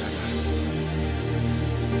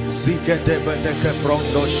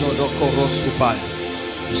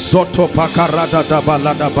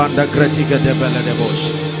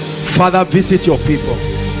 Father, visit your people.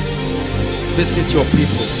 Visit your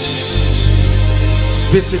people.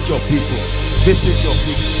 Visit your people. Visit your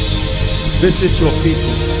people. Visit your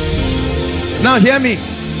people. Now hear me.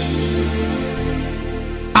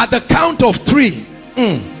 At the count of 3,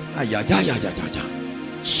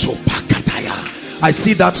 I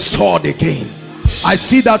see that sword again. I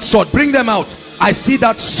see that sword. Bring them out. I see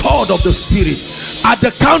that sword of the Spirit. At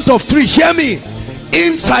the count of 3, hear me.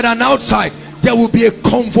 Inside and outside, there will be a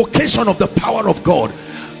convocation of the power of God,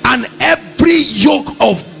 and every yoke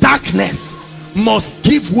of darkness must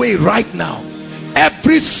give way right now.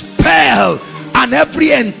 Every spell and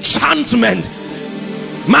every enchantment,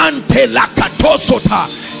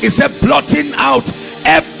 is a blotting out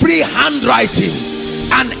every handwriting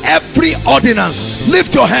and every ordinance.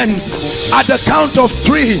 Lift your hands. At the count of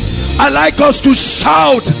 3, I like us to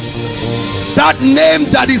shout that name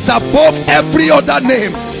that is above every other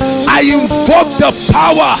name. I invoke the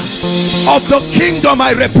power of the kingdom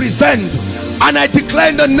I represent, and I declare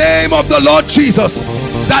in the name of the Lord Jesus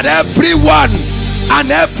that everyone and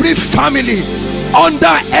every family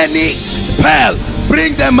under any spell,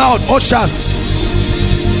 bring them out, ushers.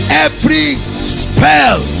 Every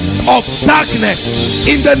spell of darkness,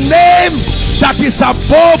 in the name that is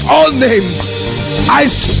above all names, I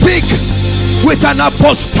speak with an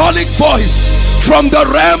apostolic voice from the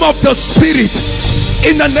realm of the Spirit,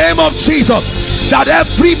 in the name of Jesus, that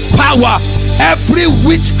every power, every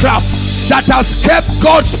witchcraft that has kept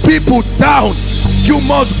God's people down, you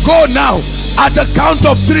must go now. At the count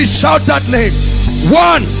of 3, shout that name.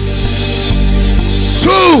 1,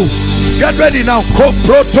 2, get ready now.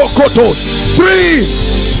 3,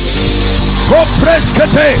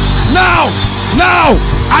 now Now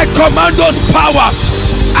I command those powers.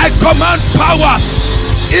 I command powers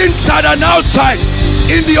inside and outside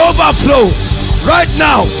in the overflow. Right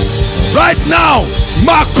now. Right now.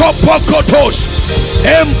 Makopokotosh.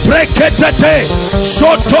 Embreketete.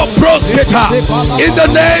 Sotoprosketa. In the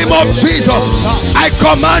name of Jesus, I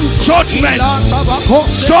command judgment.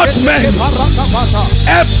 Judgment.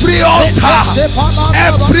 Every altar,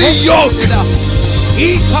 every yoke.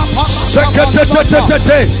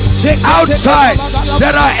 Outside,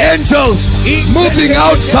 there are angels moving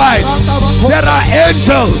outside. There are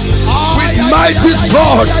angels with mighty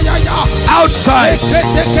swords outside.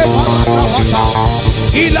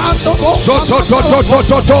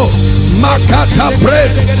 Makata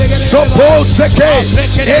press, Soposeke,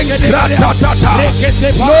 Engratata.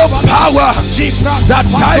 No power that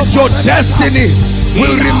ties your destiny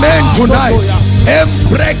will remain tonight.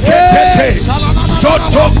 Embrekete,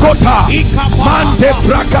 Sotokota, Mande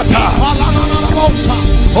Brakata.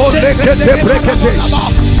 Olekete Brekete.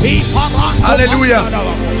 Hallelujah.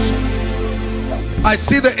 I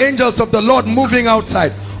see the angels of the Lord moving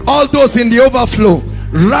outside. All those in the overflow,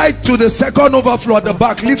 right to the second overflow at the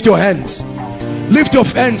back. Lift your hands. Lift your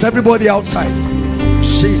hands, everybody outside.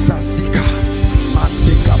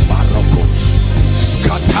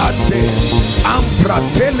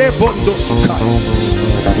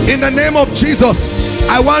 In the name of Jesus,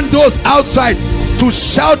 I want those outside to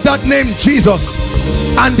shout that name, Jesus.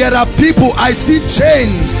 And there are people, I see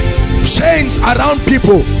chains around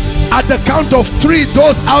people. At the count of 3,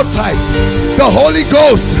 those outside, the Holy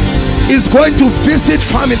Ghost is going to visit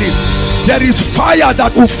families. There is fire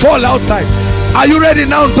that will fall outside. Are you ready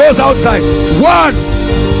now? Those outside. 1,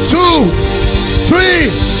 2,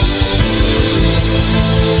 3.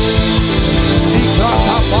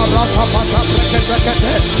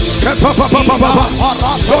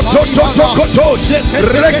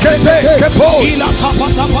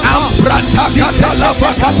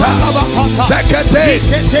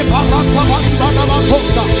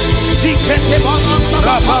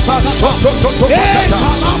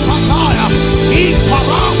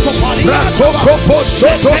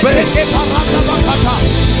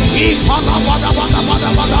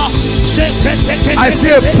 I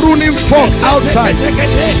see a pruning fork outside.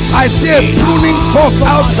 I see a pruning fork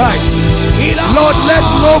outside. Lord, let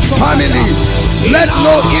no family, let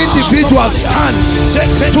no individual stand.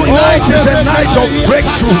 Tonight is a night of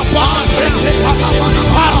breakthrough.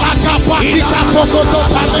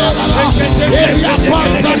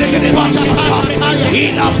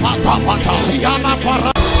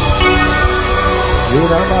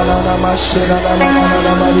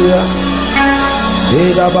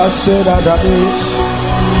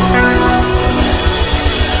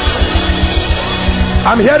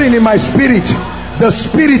 I'm hearing in my spirit the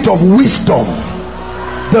spirit of wisdom.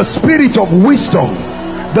 The spirit of wisdom.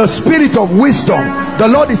 The spirit of wisdom. The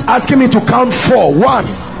Lord is asking me to count 4. 1,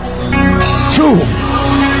 2,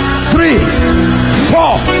 3,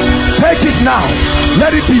 4. Take it now.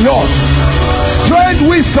 Let it be yours. Strange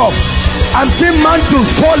wisdom. I'm seeing mantles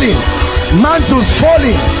falling. Mantles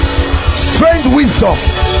falling. Strange wisdom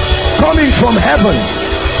coming from heaven.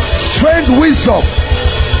 Strange wisdom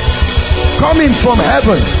coming from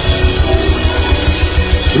heaven.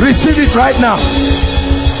 Receive it right now.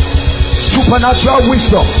 Supernatural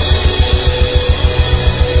wisdom.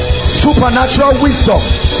 Supernatural wisdom.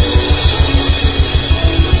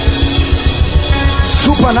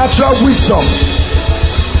 Supernatural wisdom.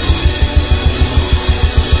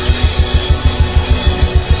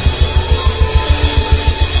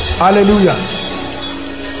 Hallelujah.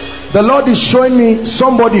 The Lord is showing me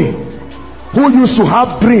somebody who used to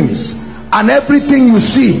have dreams and everything you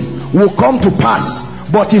see will come to pass,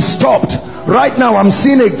 but it stopped. Right now I'm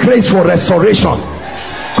seeing a grace for restoration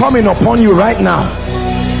coming upon you right now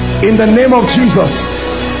in the name of Jesus.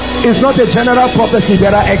 It's not a general prophecy.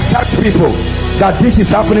 There are exact people that this is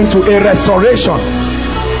happening to. A restoration,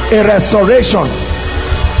 a restoration,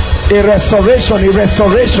 a restoration, a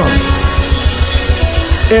restoration,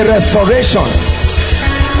 a restoration.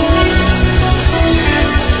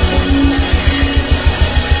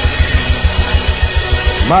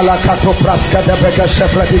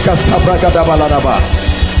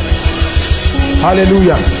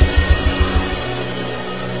 Hallelujah.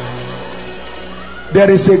 There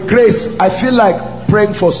is a grace. I feel like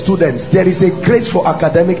praying for students. There is a grace for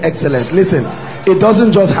academic excellence. Listen, it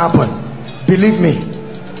doesn't just happen. Believe me,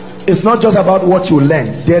 it's not just about what you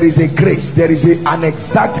learn. There is a grace. There is an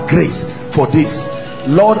exact grace for this.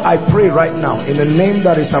 Lord, I pray right now in the name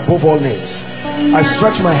that is above all names. I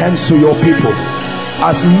stretch my hands to your people.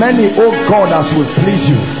 As many, oh God, as will please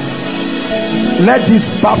you, let this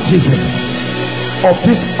baptism of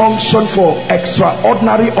this unction for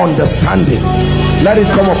extraordinary understanding, let it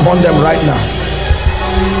come upon them right now.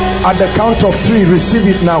 At the count of 3, receive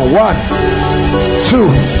it now. 1, 2,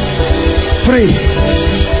 3.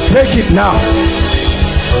 Take it now.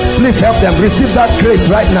 Please help them. Receive that grace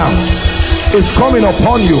right now. It's coming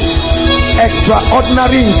upon you.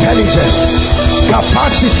 Extraordinary intelligence,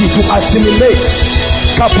 capacity to assimilate,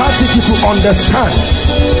 capacity to understand,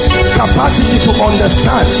 capacity to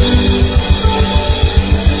understand.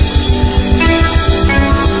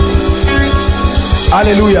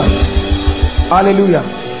 Hallelujah. Hallelujah.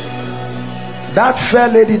 That fair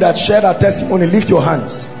lady that shared her testimony, lift your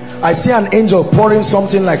hands. I see an angel pouring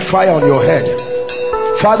something like fire on your head.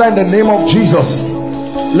 Father, in the name of Jesus,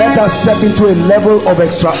 let us step into a level of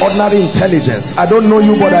extraordinary intelligence. I don't know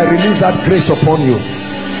you, but I release that grace upon you.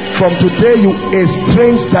 From today, you a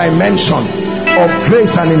strange dimension of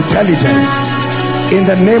grace and intelligence. In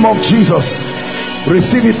the name of Jesus,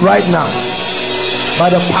 receive it right now by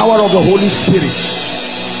the power of the Holy Spirit.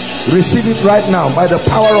 Receive it right now by the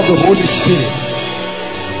power of the Holy Spirit.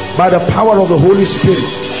 By the power of the Holy Spirit.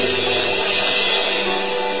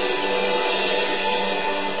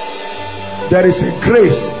 There is a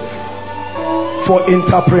grace for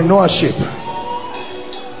entrepreneurship,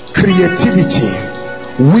 creativity,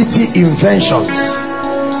 witty inventions.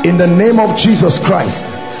 In the name of Jesus Christ,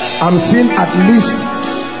 I'm seeing at least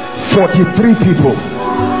 43 people.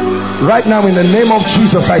 Right now, in the name of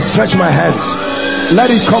Jesus, I stretch my hands. Let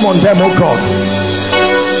it come on them, oh God.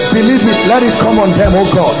 Believe it, let it come on them, oh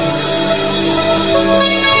God.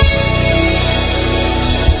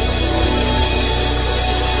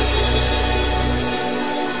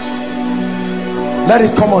 Let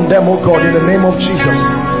it come on them, oh God, in the name of Jesus.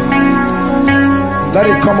 Let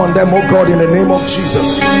it come on them, oh God, in the name of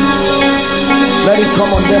Jesus. Let it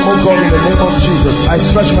come on them, oh God, in the name of Jesus. I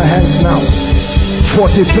stretch my hands now.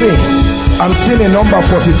 43. I'm seeing a number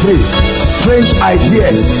 43. Strange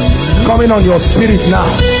ideas coming on your spirit now.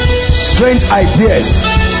 Strange ideas,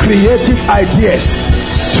 creative ideas,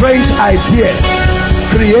 strange ideas,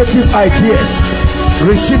 creative ideas.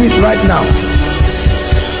 Receive it right now.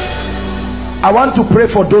 I want to pray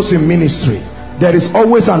for those in ministry. There is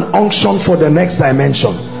always an unction for the next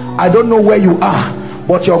dimension. I don't know where you are,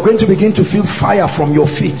 but you're going to begin to feel fire from your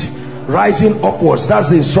feet rising upwards. That's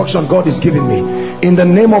the instruction God is giving me. In the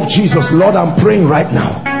name of Jesus, Lord, I'm praying right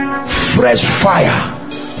now. Fresh fire,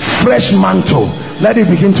 fresh mantle, let it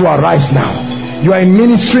begin to arise now. You are in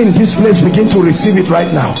ministry in this place, begin to receive it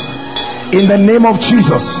right now. In the name of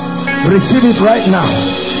Jesus, receive it right now.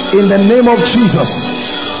 In the name of Jesus,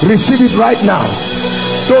 receive it right now.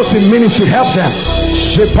 Those in ministry, help them.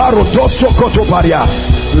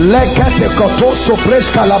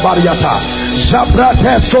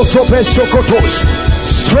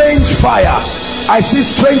 Strange fire. I see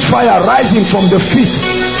strange fire rising from the feet.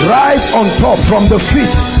 Rise on top from the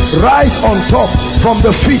feet. Rise on top from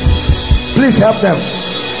the feet. Please help them.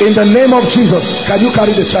 In the name of Jesus. Can you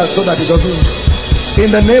carry the child so that it doesn't?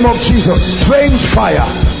 In the name of Jesus. Strange fire.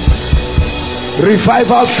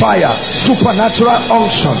 Revival fire. Supernatural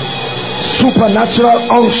unction. Supernatural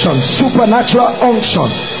unction. Supernatural unction.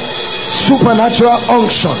 Supernatural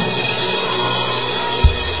unction.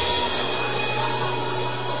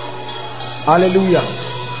 Hallelujah.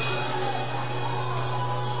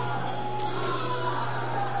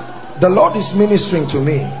 The Lord is ministering to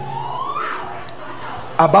me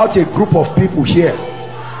about a group of people here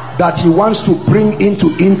that he wants to bring into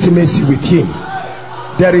intimacy with him.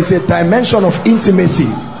 There is a dimension of intimacy.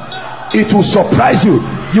 It will surprise you.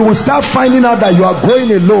 You will start finding out that you are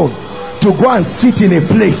going alone to go and sit in a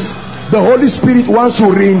place. The Holy Spirit wants to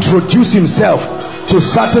reintroduce himself to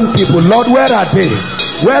certain people. Lord, where are they?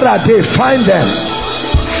 Where are they? Find them.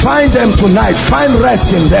 Find them tonight. Find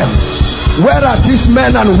rest in them. Where are these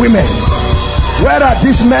men and women? Where are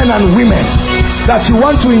these men and women that you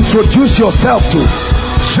want to introduce yourself to?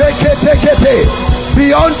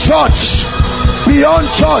 Beyond church. Beyond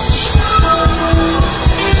church.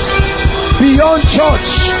 Beyond church.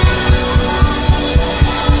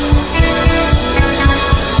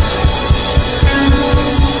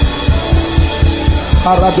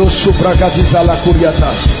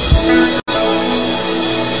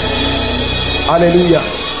 Hallelujah.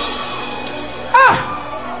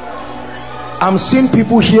 I'm seeing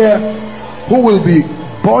people here who will be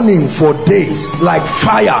burning for days like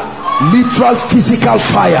fire, literal physical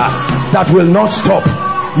fire that will not stop.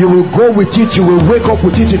 You will go with it, you will wake up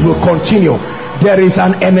with it, it will continue. There is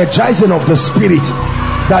an energizing of the spirit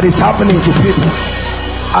that is happening to people.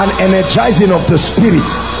 An energizing of the spirit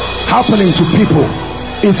happening to people.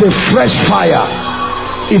 It's a fresh fire.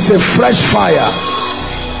 It's a fresh fire.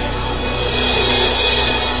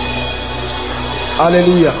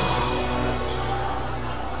 Hallelujah.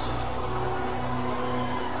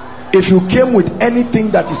 If you came with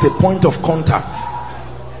anything that is a point of contact,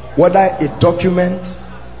 whether a document,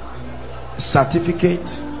 certificate,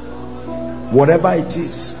 whatever it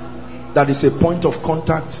is that is a point of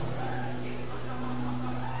contact,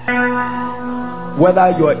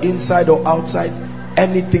 whether you are inside or outside,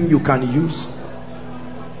 anything you can use,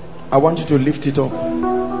 I want you to lift it up.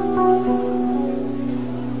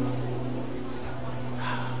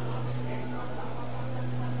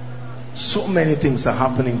 So many things are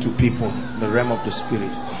happening to people in the realm of the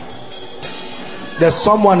spirit. There's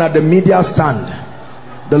someone at the media stand.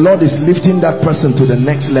 The Lord is lifting that person to the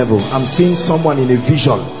next level. I'm seeing someone in a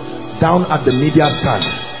vision down at the media stand,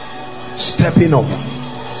 stepping up.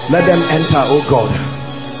 Let them enter, oh God,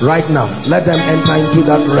 right now. Let them enter into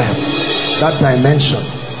that realm, that dimension.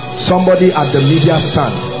 Somebody at the media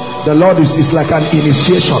stand, the Lord is like an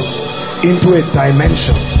initiation into a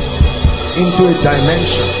dimension, into a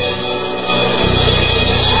dimension.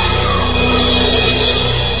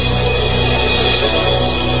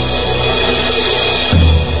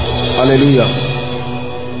 Hallelujah.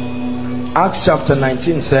 Acts chapter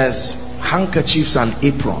 19 says handkerchiefs and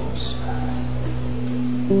aprons.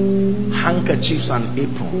 Handkerchiefs and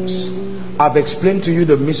aprons. I've explained to you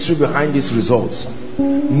the mystery behind these results.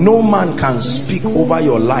 No man can speak over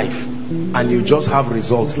your life and you just have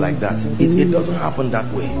results like that. It doesn't happen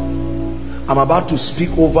that way. I'm about to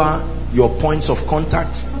speak over your points of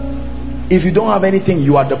contact. If you don't have anything,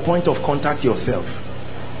 you are the point of contact yourself.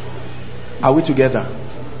 Are we together?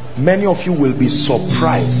 Many of you will be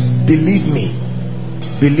surprised. Believe me,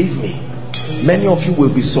 many of you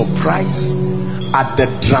will be surprised at the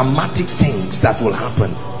dramatic things that will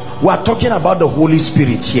happen. We are talking about the Holy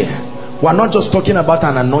Spirit here. We are not just talking about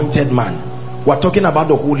an anointed man. We are talking about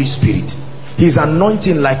the Holy Spirit. His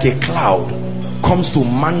anointing, like a cloud, comes to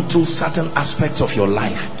mantle certain aspects of your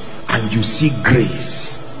life, and you see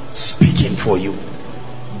grace speaking for you.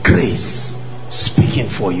 Grace speaking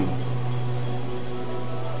for you.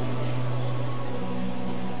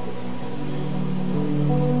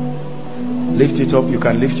 Lift it up. You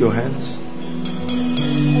can lift your hands.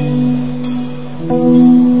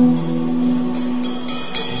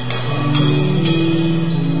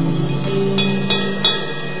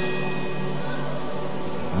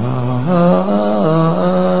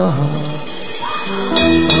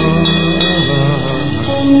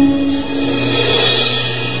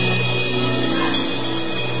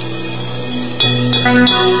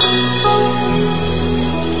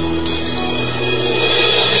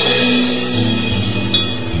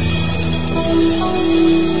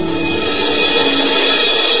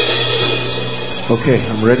 Okay,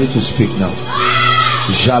 I'm ready to speak now.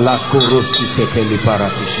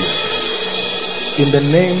 In the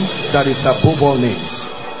name that is above all names,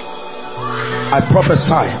 I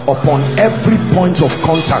prophesy upon every point of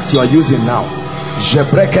contact you are using now.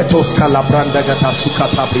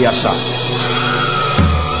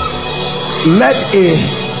 Let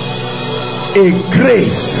a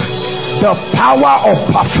grace, the power of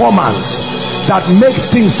performance that makes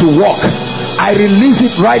things to work, I release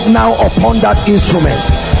it right now upon that instrument.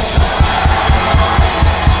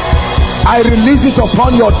 I release it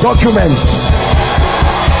upon your documents.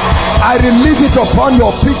 I release it upon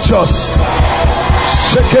your pictures.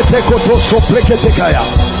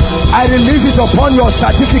 I release it upon your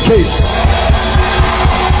certificates.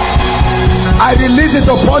 I release it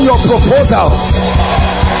upon your proposals.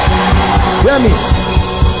 Hear me.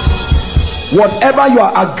 Whatever you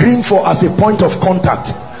are agreeing for as a point of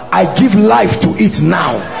contact, I give life to it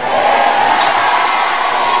now.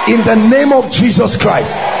 In the name of Jesus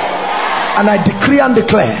Christ. And I decree and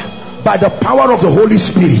declare, by the power of the Holy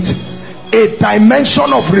Spirit, a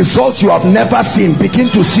dimension of results you have never seen.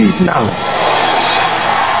 Begin to see it now.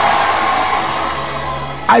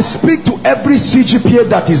 I speak to every CGPA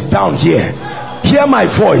that is down here. Hear my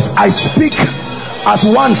voice. I speak as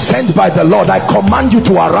one sent by the Lord. I command you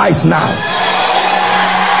to arise now.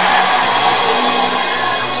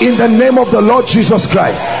 In the name of the Lord Jesus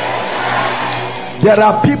Christ. There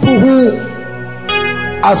are people who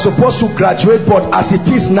are supposed to graduate, but as it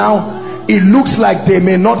is now, it looks like they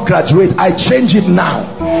may not graduate. I change it now.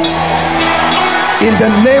 In the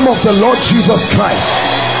name of the Lord Jesus Christ.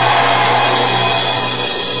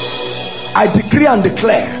 I decree and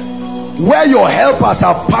declare, where your helpers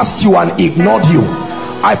have passed you and ignored you,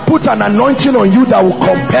 I put an anointing on you that will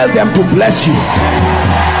compel them to bless you.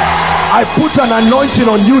 I put an anointing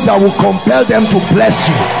on you that will compel them to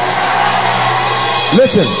bless you.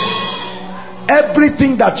 Listen,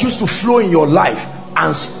 everything that used to flow in your life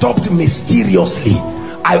and stopped mysteriously,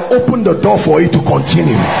 I open the door for it to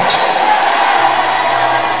continue.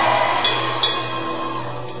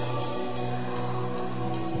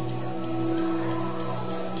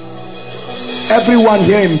 Everyone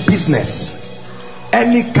here in business,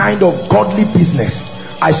 any kind of godly business,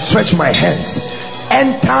 I stretch my hands.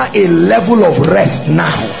 Enter a level of rest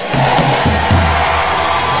now.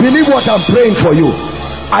 Believe what I'm praying for you.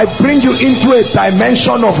 I bring you into a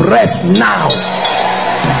dimension of rest now.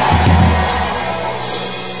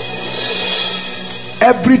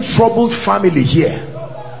 Every troubled family here,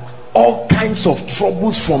 all kinds of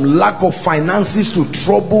troubles, from lack of finances to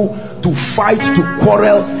trouble to fight to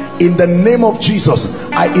quarrel, in the name of Jesus,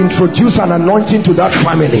 I introduce an anointing to that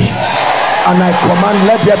family, and I command,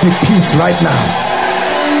 let there be peace right now.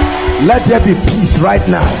 Let there be peace right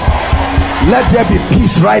now. Let there be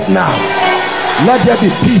peace right now. Let there be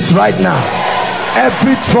peace right now.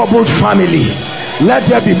 Every troubled family, let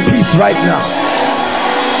there be peace right now.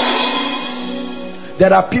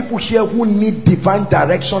 There are people here who need divine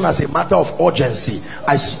direction as a matter of urgency.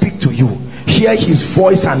 I speak to you. Hear his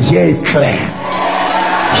voice and hear it clear.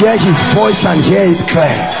 Hear his voice and hear it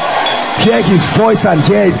clear. Hear his voice and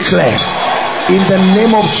hear it clear. In the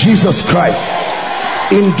name of Jesus Christ.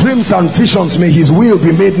 In dreams and visions, may his will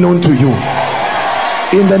be made known to you.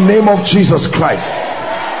 In the name of Jesus Christ.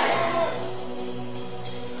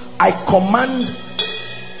 I command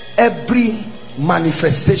every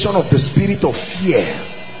manifestation of the spirit of fear,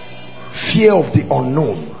 fear of the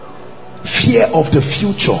unknown, fear of the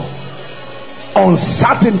future,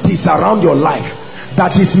 uncertainties around your life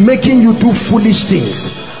that is making you do foolish things.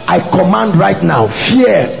 I command right now,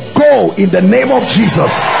 fear, go in the name of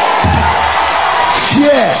Jesus.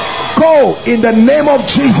 Fear, go in the name of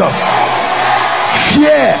Jesus.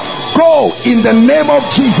 Fear, go in the name of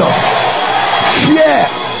Jesus. Fear,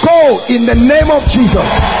 go in the name of Jesus.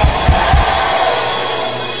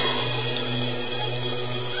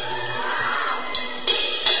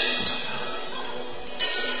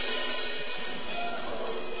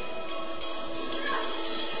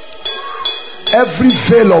 Every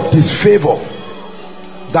veil of disfavor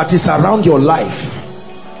that is around your life,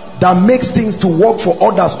 that makes things to work for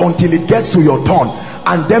others until it gets to your turn,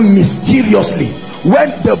 and then mysteriously, when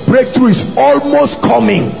the breakthrough is almost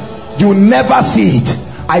coming, you never see it.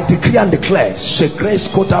 I decree and declare, in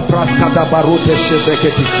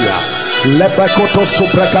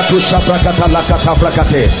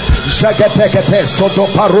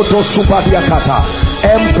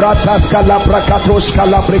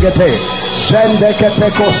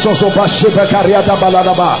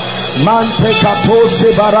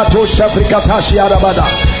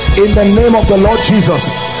the name of the Lord Jesus,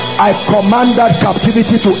 I command that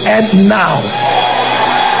captivity to end now.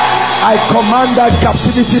 I command that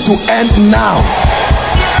captivity to end now.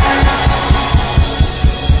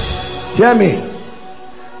 Hear me.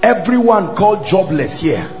 Everyone called jobless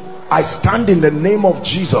here, I stand in the name of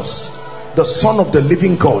Jesus, the Son of the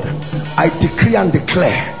living God. I decree and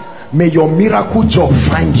declare, may your miracle job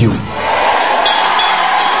find you.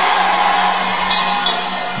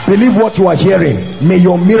 Believe what you are hearing. May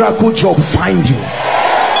your miracle job find you.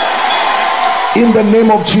 In the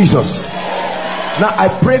name of Jesus. Now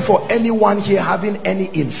I pray for anyone here having any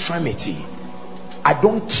infirmity. I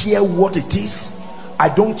don't care what it is. I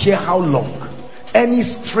don't care how long. Any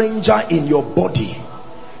stranger in your body.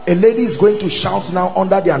 A lady is going to shout now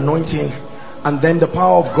under the anointing, and then the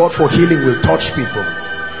power of God for healing will touch people.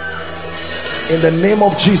 In the name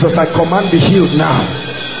of Jesus, I command, be healed now.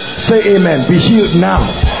 Say amen. Be healed now.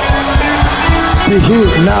 Be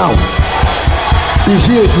healed now. Be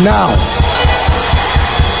healed now.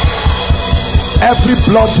 Every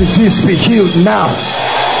blood disease, be healed now.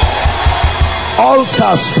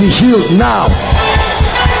 Ulcers, be healed now.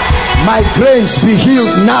 Migraines, be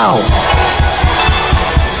healed now.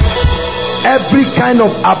 Every kind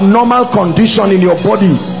of abnormal condition in your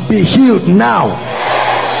body, be healed now.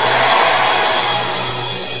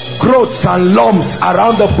 Growths and lumps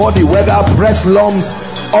around the body, whether breast lumps,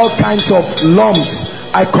 all kinds of lumps,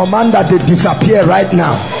 I command that they disappear right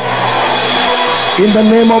now. In the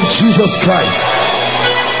name of Jesus Christ.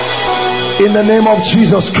 In the name of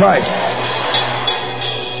Jesus Christ.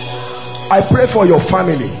 I pray for your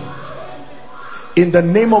family. In the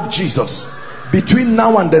name of Jesus, between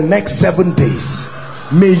now and the next 7 days,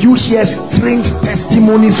 may you hear strange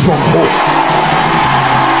testimonies from hope.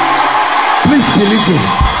 Please believe me.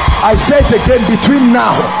 I say it again, between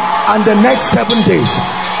now and the next 7 days,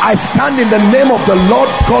 I stand in the name of the Lord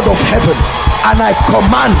God of heaven, and I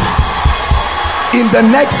command, in the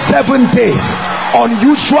next 7 days,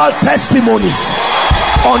 unusual testimonies.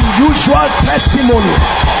 Unusual testimonies.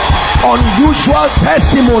 Unusual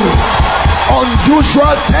testimonies.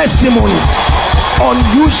 Unusual testimonies.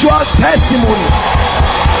 Unusual testimonies.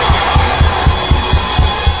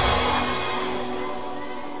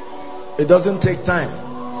 It doesn't take time.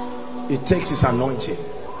 It takes his anointing.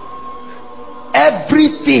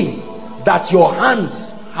 Everything that your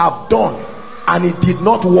hands have done and it did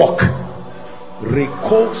not work,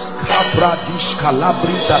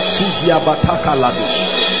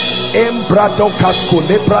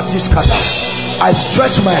 I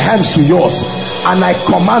stretch my hands to yours and I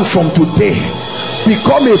command from today,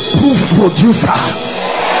 become a proof producer.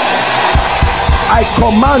 I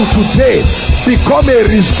command today, become a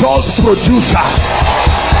result producer.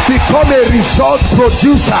 Become a result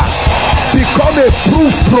producer. Become a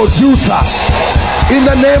proof producer in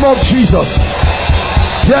the name of Jesus.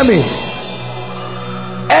 Hear me.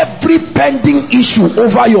 Every pending issue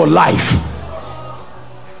over your life,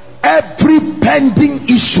 every pending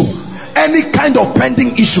issue, any kind of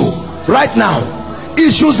pending issue right now,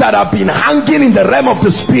 issues that have been hanging in the realm of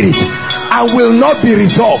the spirit and will not be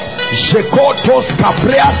resolved,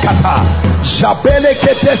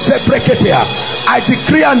 I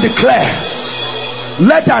decree and declare,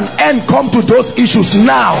 let an end come to those issues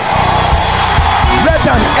now. Let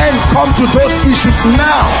an end come to those issues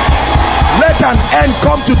now. Let an end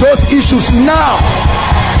come to those issues now.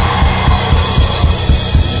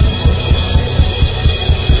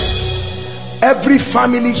 Every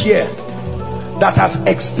family here that has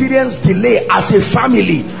experienced delay as a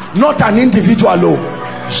family, not an individual,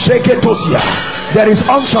 there is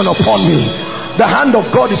unction upon me. The hand of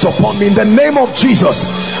God is upon me. In the name of Jesus,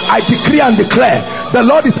 I decree and declare, the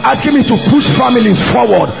Lord is asking me to push families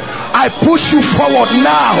forward. I push you forward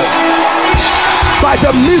now. By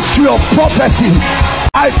the mystery of prophecy,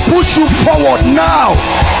 I push you forward now.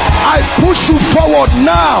 I push you forward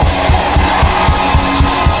now.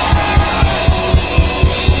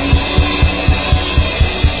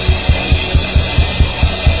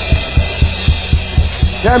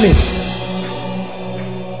 Hear me.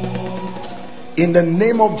 In the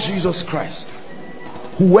name of Jesus Christ,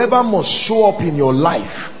 whoever must show up in your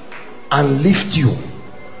life and lift you,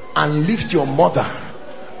 and lift your mother,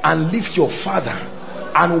 and lift your father,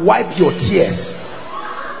 and wipe your tears,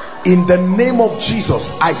 in the name of Jesus,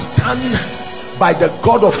 I stand by the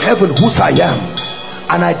God of heaven whose I am,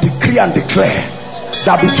 and I decree and declare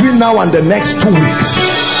that between now and the next 2 weeks,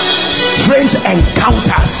 strange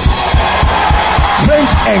encounters,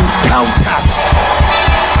 strange encounters,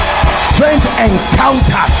 strange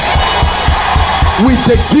encounters with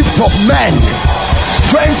the gift of men,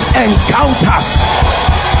 strange encounters,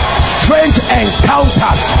 strange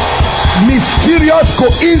encounters, mysterious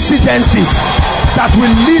coincidences that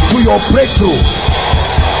will lead to your breakthrough.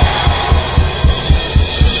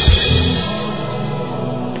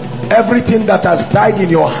 Everything that has died in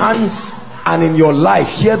your hands and in your life,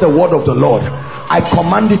 hear the word of the Lord. I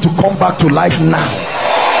command it to come back to life now.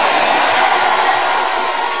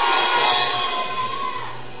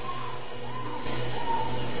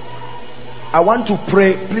 I want to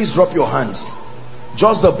pray. Please drop your hands.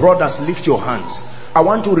 Just the brothers, lift your hands. I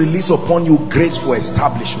want to release upon you grace for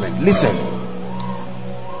establishment. Listen,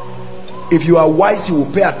 if you are wise, you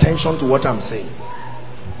will pay attention to what I'm saying.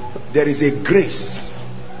 There is a grace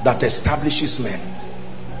that establishes men.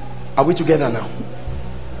 Are we together now?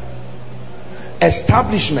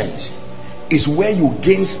 Establishment is where you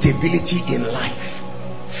gain stability in life,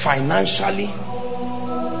 financially.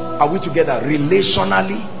 Are we together?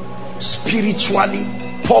 Relationally, spiritually,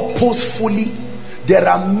 purposefully. There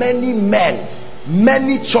are many men,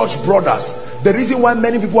 many church brothers. The reason why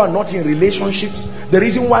many people are not in relationships, the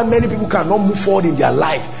reason why many people cannot move forward in their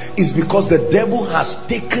life, is because the devil has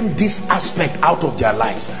taken this aspect out of their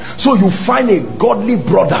lives. So you find a godly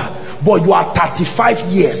brother, but you are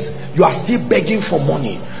 35 years, you are still begging for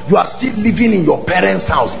money, you are still living in your parents'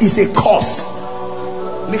 house. It's a curse.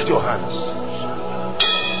 Lift your hands.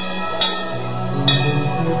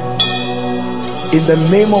 In the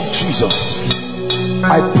name of Jesus,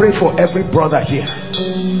 I pray for every brother here,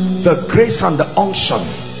 the grace and the unction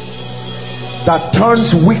that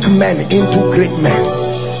turns weak men into great men,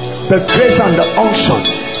 the grace and the unction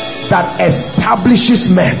that establishes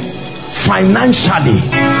men financially,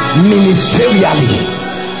 ministerially,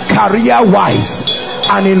 career-wise,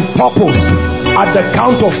 and in purpose. At the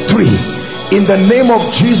count of 3, in the name of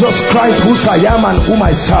Jesus Christ, whose I am and whom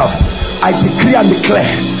I serve, I decree and declare,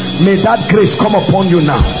 may that grace come upon you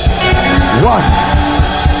now. 1,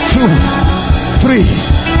 2, 3.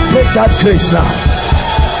 Take that grace now.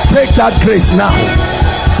 Take that grace now.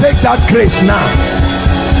 Take that grace now.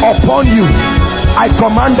 Upon you, I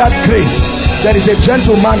command that grace There is a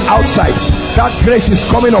gentleman outside. That grace is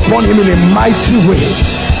coming upon him in a mighty way.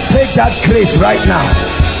 Take that grace right now.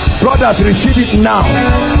 Brothers, receive it now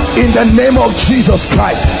in the name of Jesus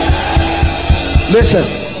Christ. Listen,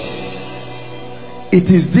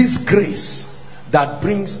 it is this grace that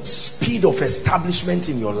brings speed of establishment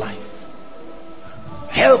in your life.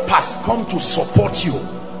 Help us come to support you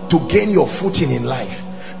to gain your footing in life.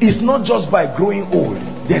 It's not just by growing old.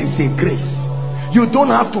 There is a grace. You don't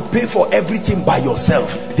have to pay for everything by yourself.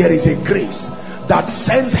 There is a grace that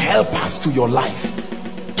sends helpers to your life,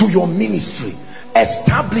 to your ministry.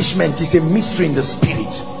 Establishment is a mystery in the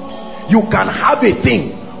spirit. You can have a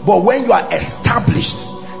thing, but when you are established,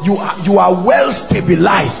 you are well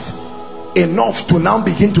stabilized enough to now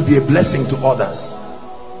begin to be a blessing to others.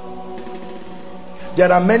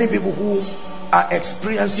 There are many people who are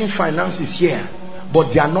experiencing finances here,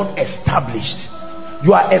 but they are not established.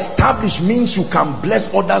 You are established means you can bless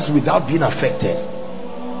others without being affected.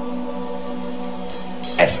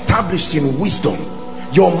 Established in wisdom.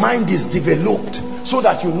 Your mind is developed so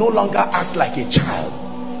that you no longer act like a child.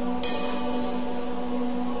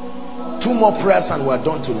 2 more prayers and we're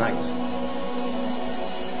done tonight.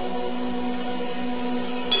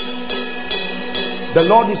 The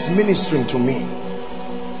Lord is ministering to me.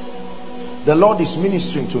 The Lord is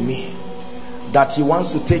ministering to me that he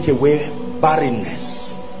wants to take away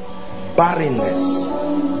barrenness. Barrenness.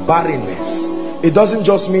 Barrenness. It doesn't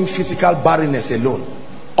just mean physical barrenness alone.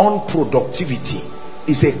 Unproductivity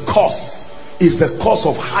is a cause, is the cause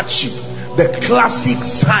of hardship. The classic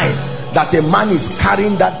sign that a man is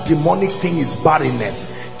carrying that demonic thing is barrenness.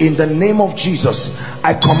 In the name of Jesus,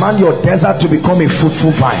 I command your desert to become a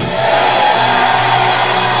fruitful vine.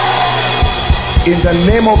 In the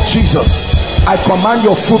name of Jesus, I command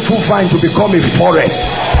your fruitful vine to become a forest.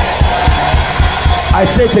 I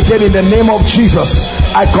say it again, in the name of Jesus,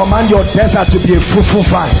 I command your desert to be a fruitful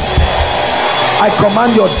vine. I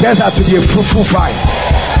command your desert to be a fruitful vine.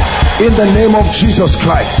 In the name of Jesus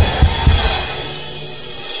Christ.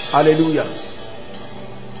 Hallelujah.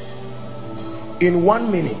 In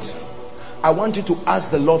 1 minute, I want you to ask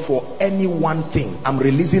the Lord for any one thing. I'm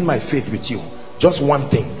releasing my faith with you. Just one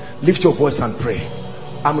thing. Lift your voice and pray.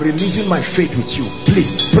 I'm releasing my faith with you.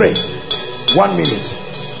 Please pray. 1 minute.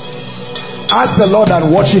 Ask the Lord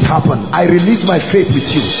and watch it happen. I release my faith with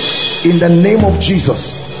you. In the name of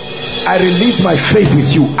Jesus, I release my faith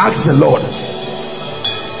with you. Ask the Lord.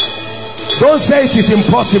 Don't say it is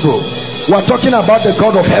impossible. We're talking about the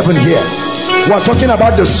God of heaven here. We're talking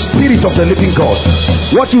about the Spirit of the living God.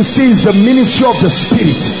 What you see is the ministry of the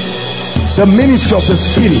Spirit. The ministry of the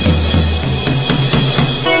Spirit.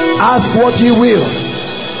 Ask what ye will,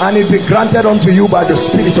 and it be granted unto you by the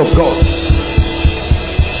Spirit of God.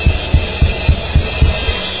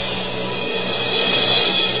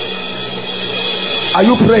 Are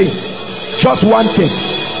you praying? Just one thing.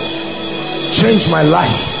 Change my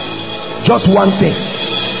life. Just one thing.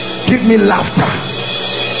 Give me laughter.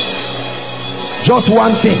 Just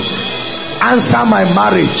one thing. Answer my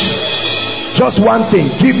marriage. Just one thing.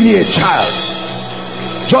 Give me a child.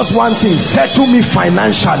 Just one thing. Settle me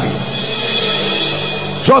financially.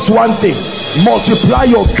 Just one thing. Multiply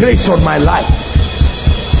your grace on my life.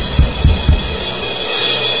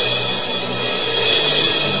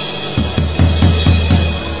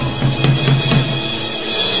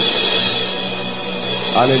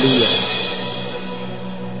 Hallelujah.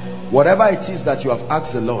 Whatever it is that you have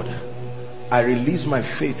asked the Lord, I release my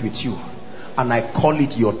faith with you and I call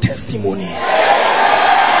it your testimony.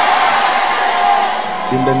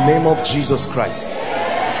 In the name of Jesus Christ,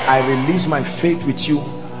 I release my faith with you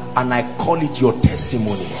and I call it your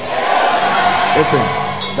testimony. Listen,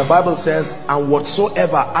 the Bible says, and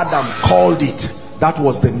whatsoever Adam called it, that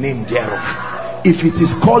was the name thereof. If it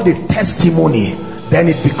is called a testimony, then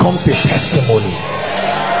it becomes a testimony.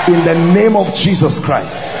 In the name of Jesus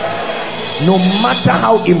Christ, no matter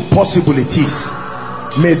how impossible it is,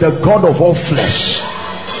 may the God of all flesh,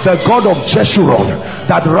 the God of Jeshurun,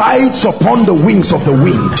 that rides upon the wings of the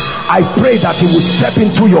wind, I pray that he will step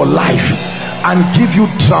into your life and give you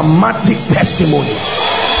dramatic testimonies.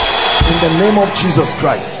 In the name of Jesus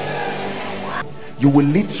Christ, you will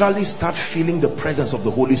literally start feeling the presence of the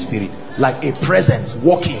Holy Spirit, like a presence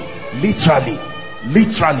walking. Literally,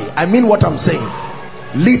 I mean what I'm saying.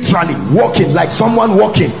 Literally walking, like someone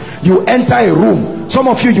walking. You enter a room, some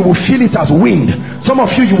of you will feel it as wind. Some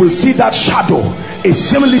of you will see that shadow, a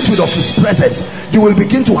similitude of his presence. You will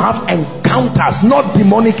begin to have encounters, not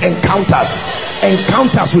demonic encounters,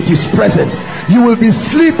 encounters with his presence. You will be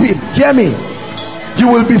sleeping, hear me,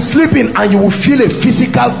 you will be sleeping and you will feel a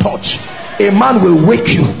physical touch. A man will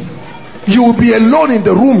wake you You will be alone in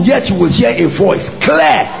the room, yet you will hear a voice,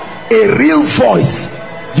 clear, a real voice.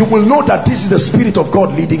 You will know that this is the Spirit of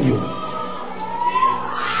God leading you.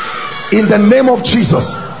 In the name of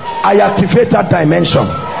Jesus, I activate that dimension.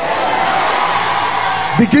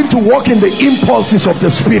 Begin to walk in the impulses of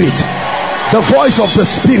the Spirit, the voice of the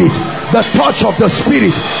Spirit, the touch of the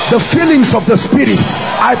Spirit, the feelings of the Spirit.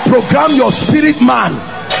 I program your spirit man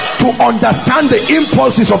to understand the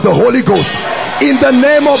impulses of the Holy Ghost in the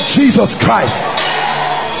name of Jesus Christ.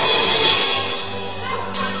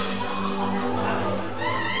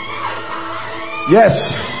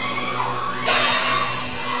 Yes,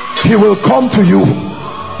 he will come to you.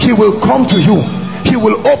 He will come to you. He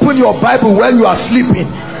will open your Bible when you are sleeping.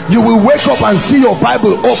 You will wake up and see your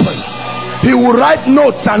Bible open. He will write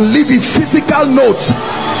notes and leave it, physical notes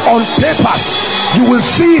on papers. You will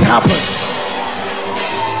see it happen.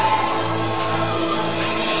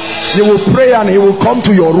 You will pray and he will come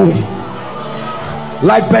to your room.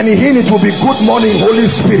 Like Benny Hinn, it will be good morning, Holy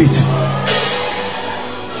Spirit.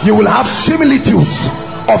 You will have similitudes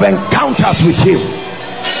of encounters with him.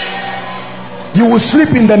 You will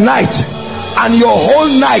sleep in the night and your whole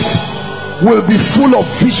night will be full of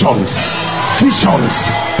visions, visions,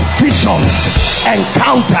 visions,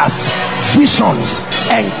 encounters, visions,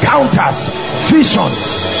 encounters, visions.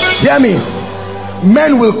 Hear me.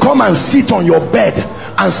 Men will come and sit on your bed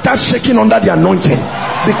and start shaking under the anointing,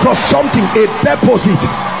 because something, a deposit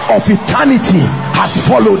of eternity has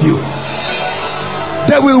followed you.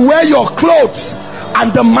 They will wear your clothes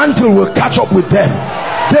and the mantle will catch up with them.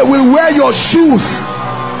 They will wear your shoes.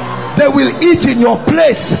 They will eat in your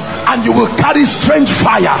plates and you will carry strange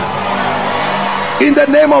fire. In the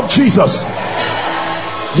name of Jesus,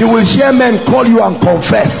 you will hear men call you and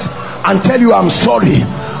confess and tell you, I'm sorry,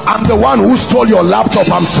 I'm the one who stole your laptop,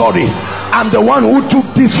 I'm sorry, I'm the one who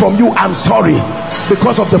took this from you, I'm sorry,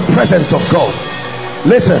 because of the presence of God.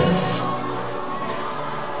 Listen,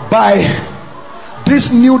 by this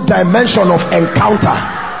new dimension of encounter,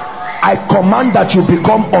 I command that you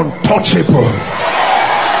become untouchable.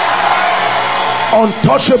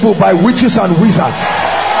 Untouchable by witches and wizards,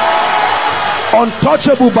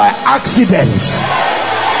 untouchable by accidents,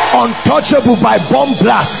 untouchable by bomb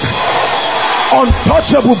blasts,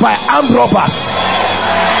 untouchable by armed robbers.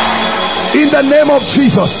 In the name of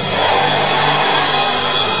Jesus.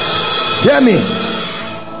 Hear me.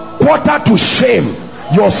 Quarter to shame,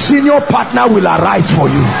 your senior partner will arise for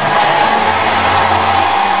you.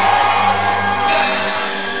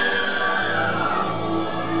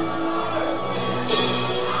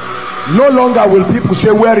 No longer will people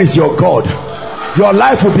say, where is your God? Your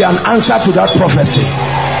life will be an answer to that prophecy.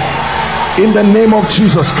 In the name of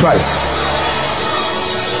Jesus Christ.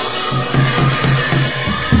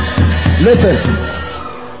 Listen,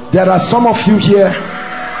 there are some of you here,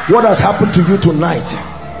 what has happened to you tonight,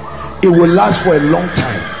 it will last for a long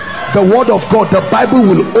time. The word of God, the Bible,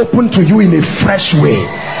 will open to you in a fresh way,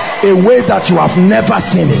 a way that you have never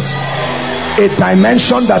seen it, a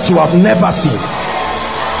dimension that you have never seen.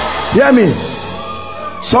 Hear me.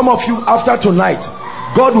 Some of you, after tonight,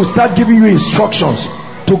 God will start giving you instructions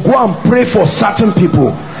to go and pray for certain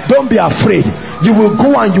people. Don't be afraid. You will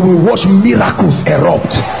go and you will watch miracles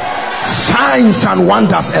erupt, signs and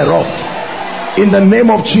wonders erupt, in the name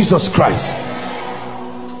of Jesus Christ.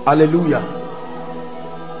 Hallelujah.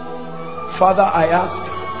 Father, I ask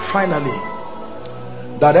finally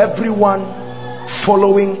that everyone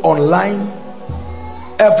following online,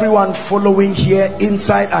 everyone following here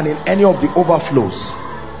inside and in any of the overflows,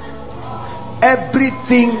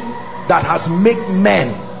 everything that has made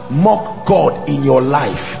men mock God in your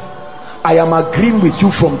life, I am agreeing with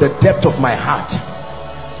you from the depth of my heart.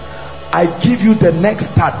 I give you the next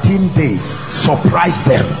 13 days. Surprise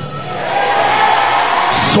them.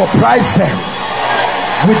 Surprise them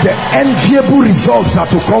with the enviable results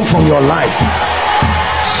that will come from your life.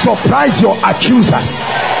 Surprise your accusers.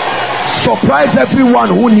 Surprise everyone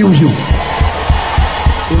who knew you.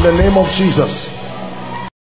 In the name of Jesus.